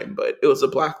that time, but it was a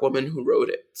black woman who wrote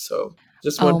it. So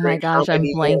just Oh my wondering how gosh, I'm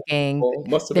many more blanking. people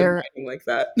must have been There writing like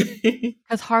that.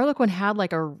 'Cause Harlequin had,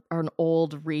 like, an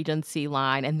old Regency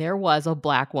line, and there was a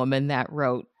black woman that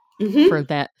wrote Hmm. for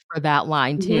that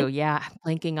line too. Hmm. Yeah, I'm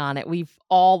blanking on it. We've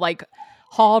all, like,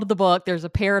 hauled the book. There's a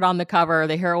parrot on the cover.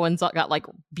 The heroine's got, like,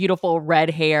 beautiful red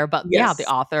hair, but yeah, the Yes.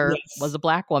 author was Yes. a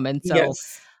black woman, so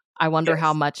Yes. I wonder how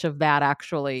Yes. much of that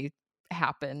actually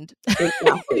happened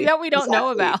Exactly. that we don't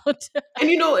know Exactly. about.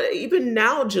 And even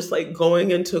now, just like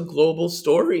going into global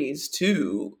stories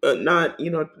too, not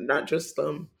just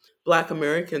Black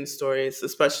American stories,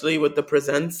 especially with the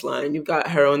Presents line. You've got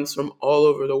heroines from all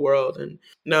over the world, and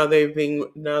now they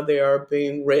are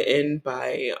being written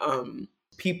by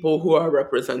people who are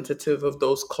representative of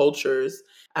those cultures,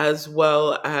 as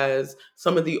well as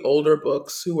some of the older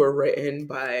books who were written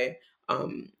by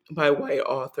white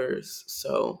authors.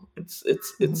 So Mhm.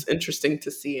 it's interesting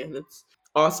to see, and it's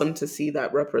awesome to see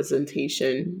that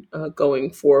representation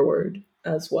going forward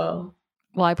as well.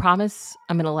 Well, I promise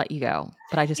I'm gonna let you go,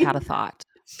 but I just had a thought.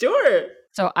 Sure.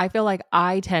 So I feel like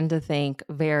I tend to think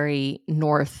very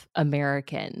North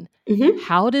American. Hmm.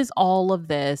 How does all of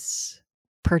this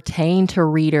pertain to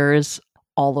readers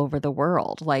all over the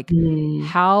world? Like Mm.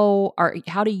 how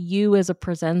do you as a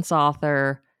presents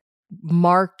author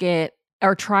market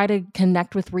or try to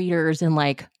connect with readers in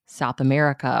like South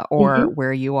America or Hmm.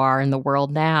 where you are in the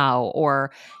world now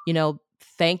or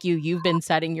thank you you've been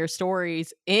setting your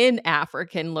stories in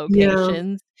African Yeah.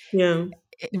 locations Yeah.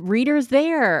 readers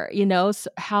there,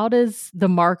 how does the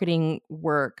marketing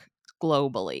work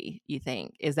globally, you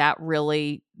think? Is that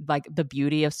really, like, the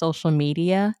beauty of social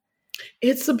media?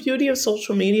 It's the beauty of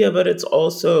social media, but it's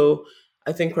also,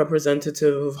 I think,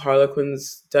 representative of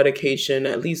Harlequin's dedication,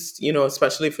 at least,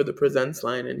 especially for the Presents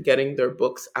line and getting their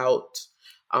books out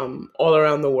all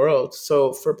around the world.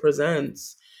 So for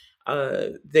Presents,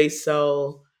 they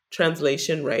sell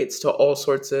translation rights to all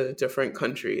sorts of different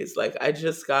countries. Like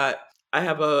I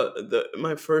have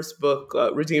my first book,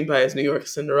 Redeemed by His New York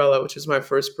Cinderella, which is my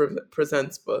first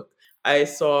Presents book. I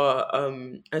saw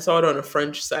it on a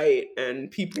French site and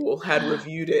people had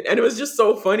reviewed it, and it was just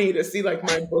so funny to see like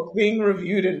my book being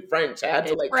reviewed in French. I had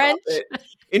to In like drop French? it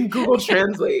in Google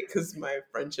Translate because my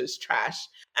French is trash.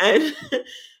 And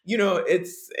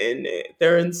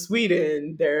they're in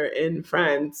Sweden, they're in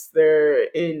France, they're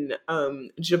in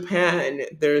Japan.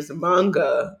 There's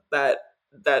manga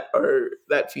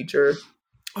that feature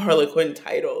Harlequin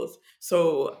titles.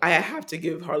 So I have to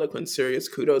give Harlequin serious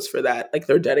kudos for that, like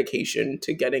their dedication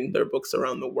to getting their books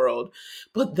around the world.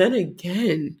 But then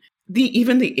again,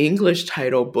 even the English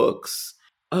title books,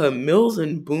 Mills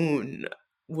and Boone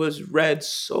was read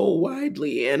so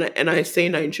widely, and I say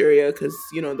Nigeria because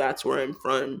that's where I'm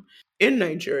from. In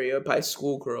Nigeria by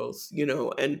schoolgirls,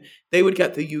 and they would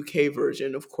get the UK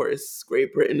version. Of course,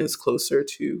 Great Britain is closer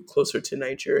to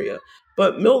Nigeria,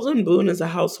 but Mills and Boone is a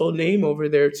household name over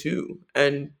there too.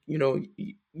 And,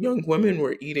 young women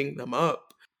were eating them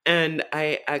up. And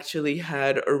I actually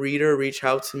had a reader reach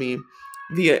out to me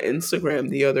via Instagram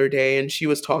the other day, and she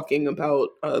was talking about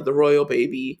the royal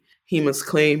baby, He Must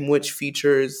Claim, which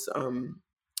features,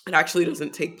 it actually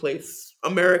doesn't take place.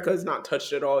 America is not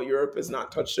touched at all. Europe is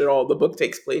not touched at all. The book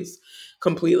takes place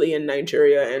completely in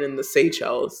Nigeria and in the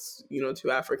Seychelles,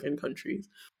 two African countries.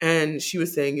 And she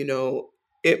was saying,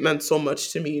 it meant so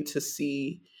much to me to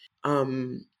see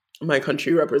um, my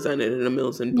country represented in a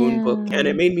Mills and Boone book, and it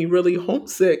Yeah. made me really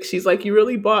homesick. She's like, "You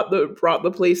really brought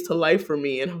the place to life for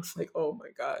me," and I was like, "Oh my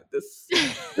god, this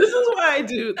is why I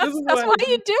do. This is That's why why I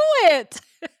you do. do it.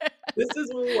 This is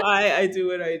why I do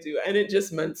what I do," and it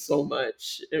just meant so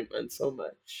much. It meant so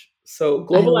much. So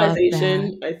I love that.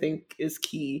 globalization, I think, is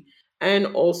key, and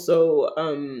also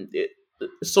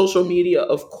social media,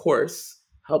 of course,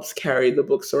 helps carry the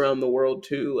books around the world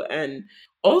too, and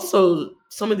also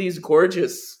some of these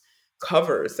gorgeous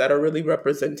covers that are really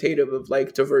representative of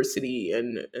like diversity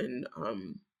and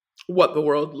what the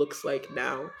world looks like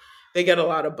now. They get a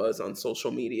lot of buzz on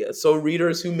social media. So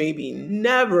readers who maybe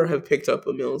never have picked up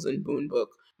a Mills and Boone book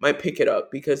might pick it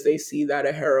up because they see that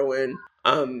a heroine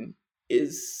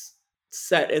is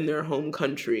set in their home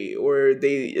country, or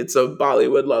it's a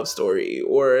Bollywood love story,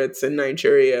 or it's in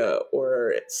Nigeria,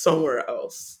 or it's somewhere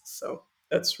else. So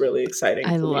that's really exciting I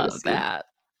for me to love see. that.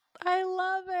 I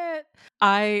love it.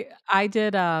 I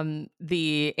did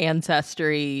the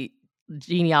ancestry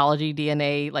genealogy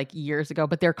DNA like years ago,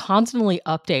 but they're constantly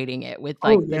updating it with Oh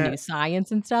like the yeah. new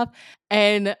science and stuff.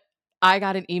 And I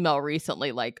got an email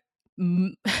recently like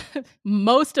m-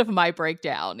 most of my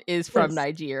breakdown is from Yes.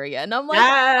 Nigeria. And I'm like,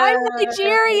 I'm Yes.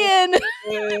 Nigerian.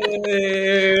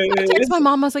 I text my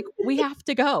mom, I was like, we have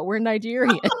to go. We're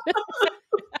Nigerian.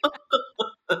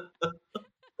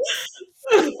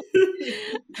 So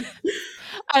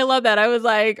I love that. I was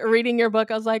like reading your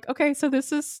book. I was like, okay, so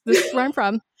this is where I'm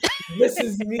from. This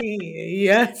is me.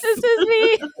 Yes. This is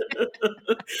me.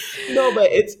 No, but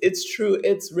it's true.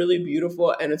 It's really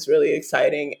beautiful and it's really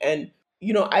exciting. And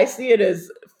I see it as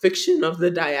fiction of the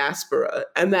diaspora,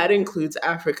 and that includes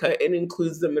Africa. It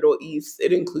includes the Middle East.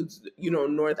 It includes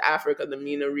North Africa, the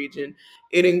MENA region.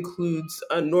 It includes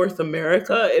North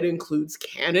America. It includes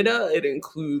Canada. It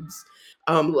includes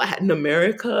Latin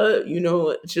America.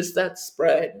 Just that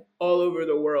spread all over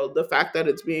the world. The fact that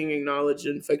it's being acknowledged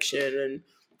in fiction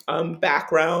and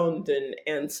background and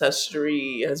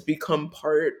ancestry has become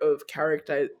part of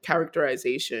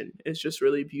characterization is just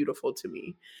really beautiful to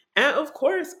me. And of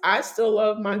course, I still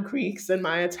love my Greeks and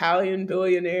my Italian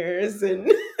billionaires and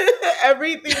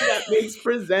everything that makes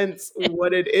presents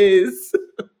what it is.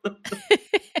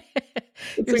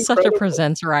 It's You're such a incredible.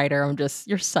 presents writer.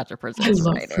 You're such a I presents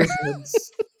love writer.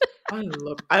 presents.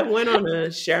 I went on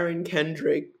a Sharon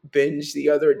Kendrick binge the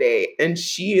other day, and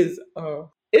she is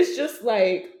it's just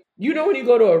like when you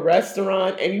go to a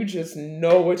restaurant and you just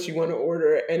know what you want to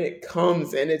order and it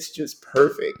comes and it's just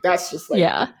perfect. That's just like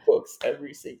Yeah. her books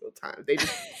every single time. They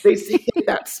hit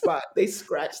that spot. They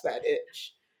scratch that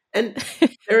itch. And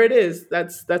there it is.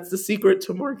 That's the secret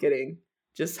to marketing.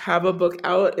 Just have a book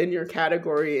out in your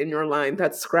category, in your line,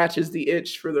 that scratches the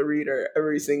itch for the reader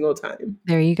every single time.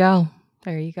 There you go.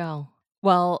 There you go.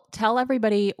 Well, tell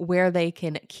everybody where they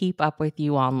can keep up with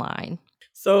you online.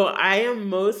 So I am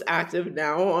most active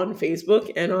now on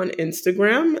Facebook and on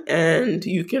Instagram, and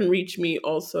you can reach me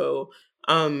also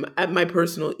at my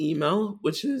personal email,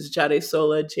 which is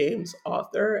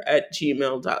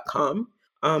jadesolajamesauthor@gmail.com.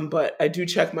 But I do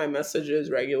check my messages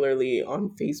regularly on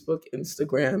Facebook,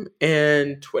 Instagram,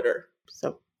 and Twitter.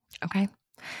 So, Okay.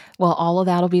 Well, all of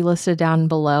that will be listed down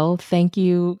below. Thank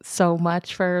you so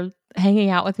much for hanging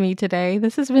out with me today.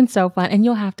 This has been so fun, and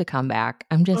you'll have to come back.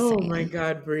 I'm just oh my saying.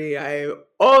 God, Brie, I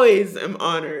always am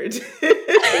honored.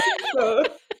 So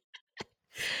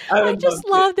I I would love just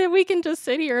to. love that we can just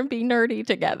sit here and be nerdy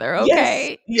together, Yes,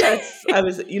 okay? yes. I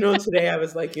was, today I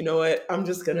was like, you know what? I'm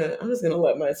just gonna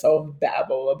let myself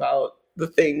babble about the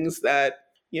things that,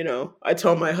 I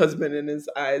tell my husband and his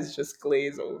eyes just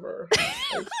glaze over.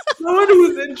 He's like, someone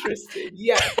who's interested.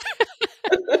 Yes.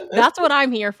 That's what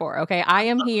I'm here for, okay? I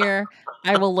am here.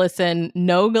 I will listen.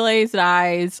 No glazed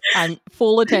eyes. I'm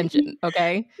full attention,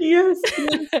 okay? Yes,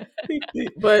 yes.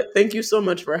 But thank you so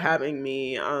much for having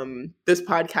me. This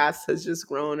podcast has just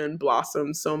grown and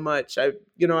blossomed so much. I've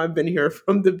been here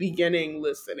from the beginning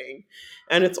listening,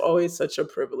 and it's always such a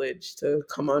privilege to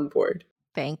come on board.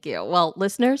 Thank you. Well,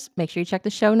 listeners, make sure you check the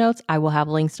show notes. I will have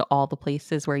links to all the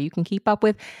places where you can keep up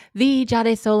with the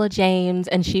Jadesola James,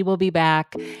 and she will be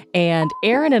back. And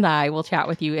Erin and I will chat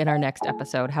with you in our next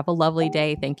episode. Have a lovely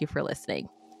day. Thank you for listening.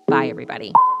 Bye,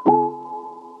 everybody.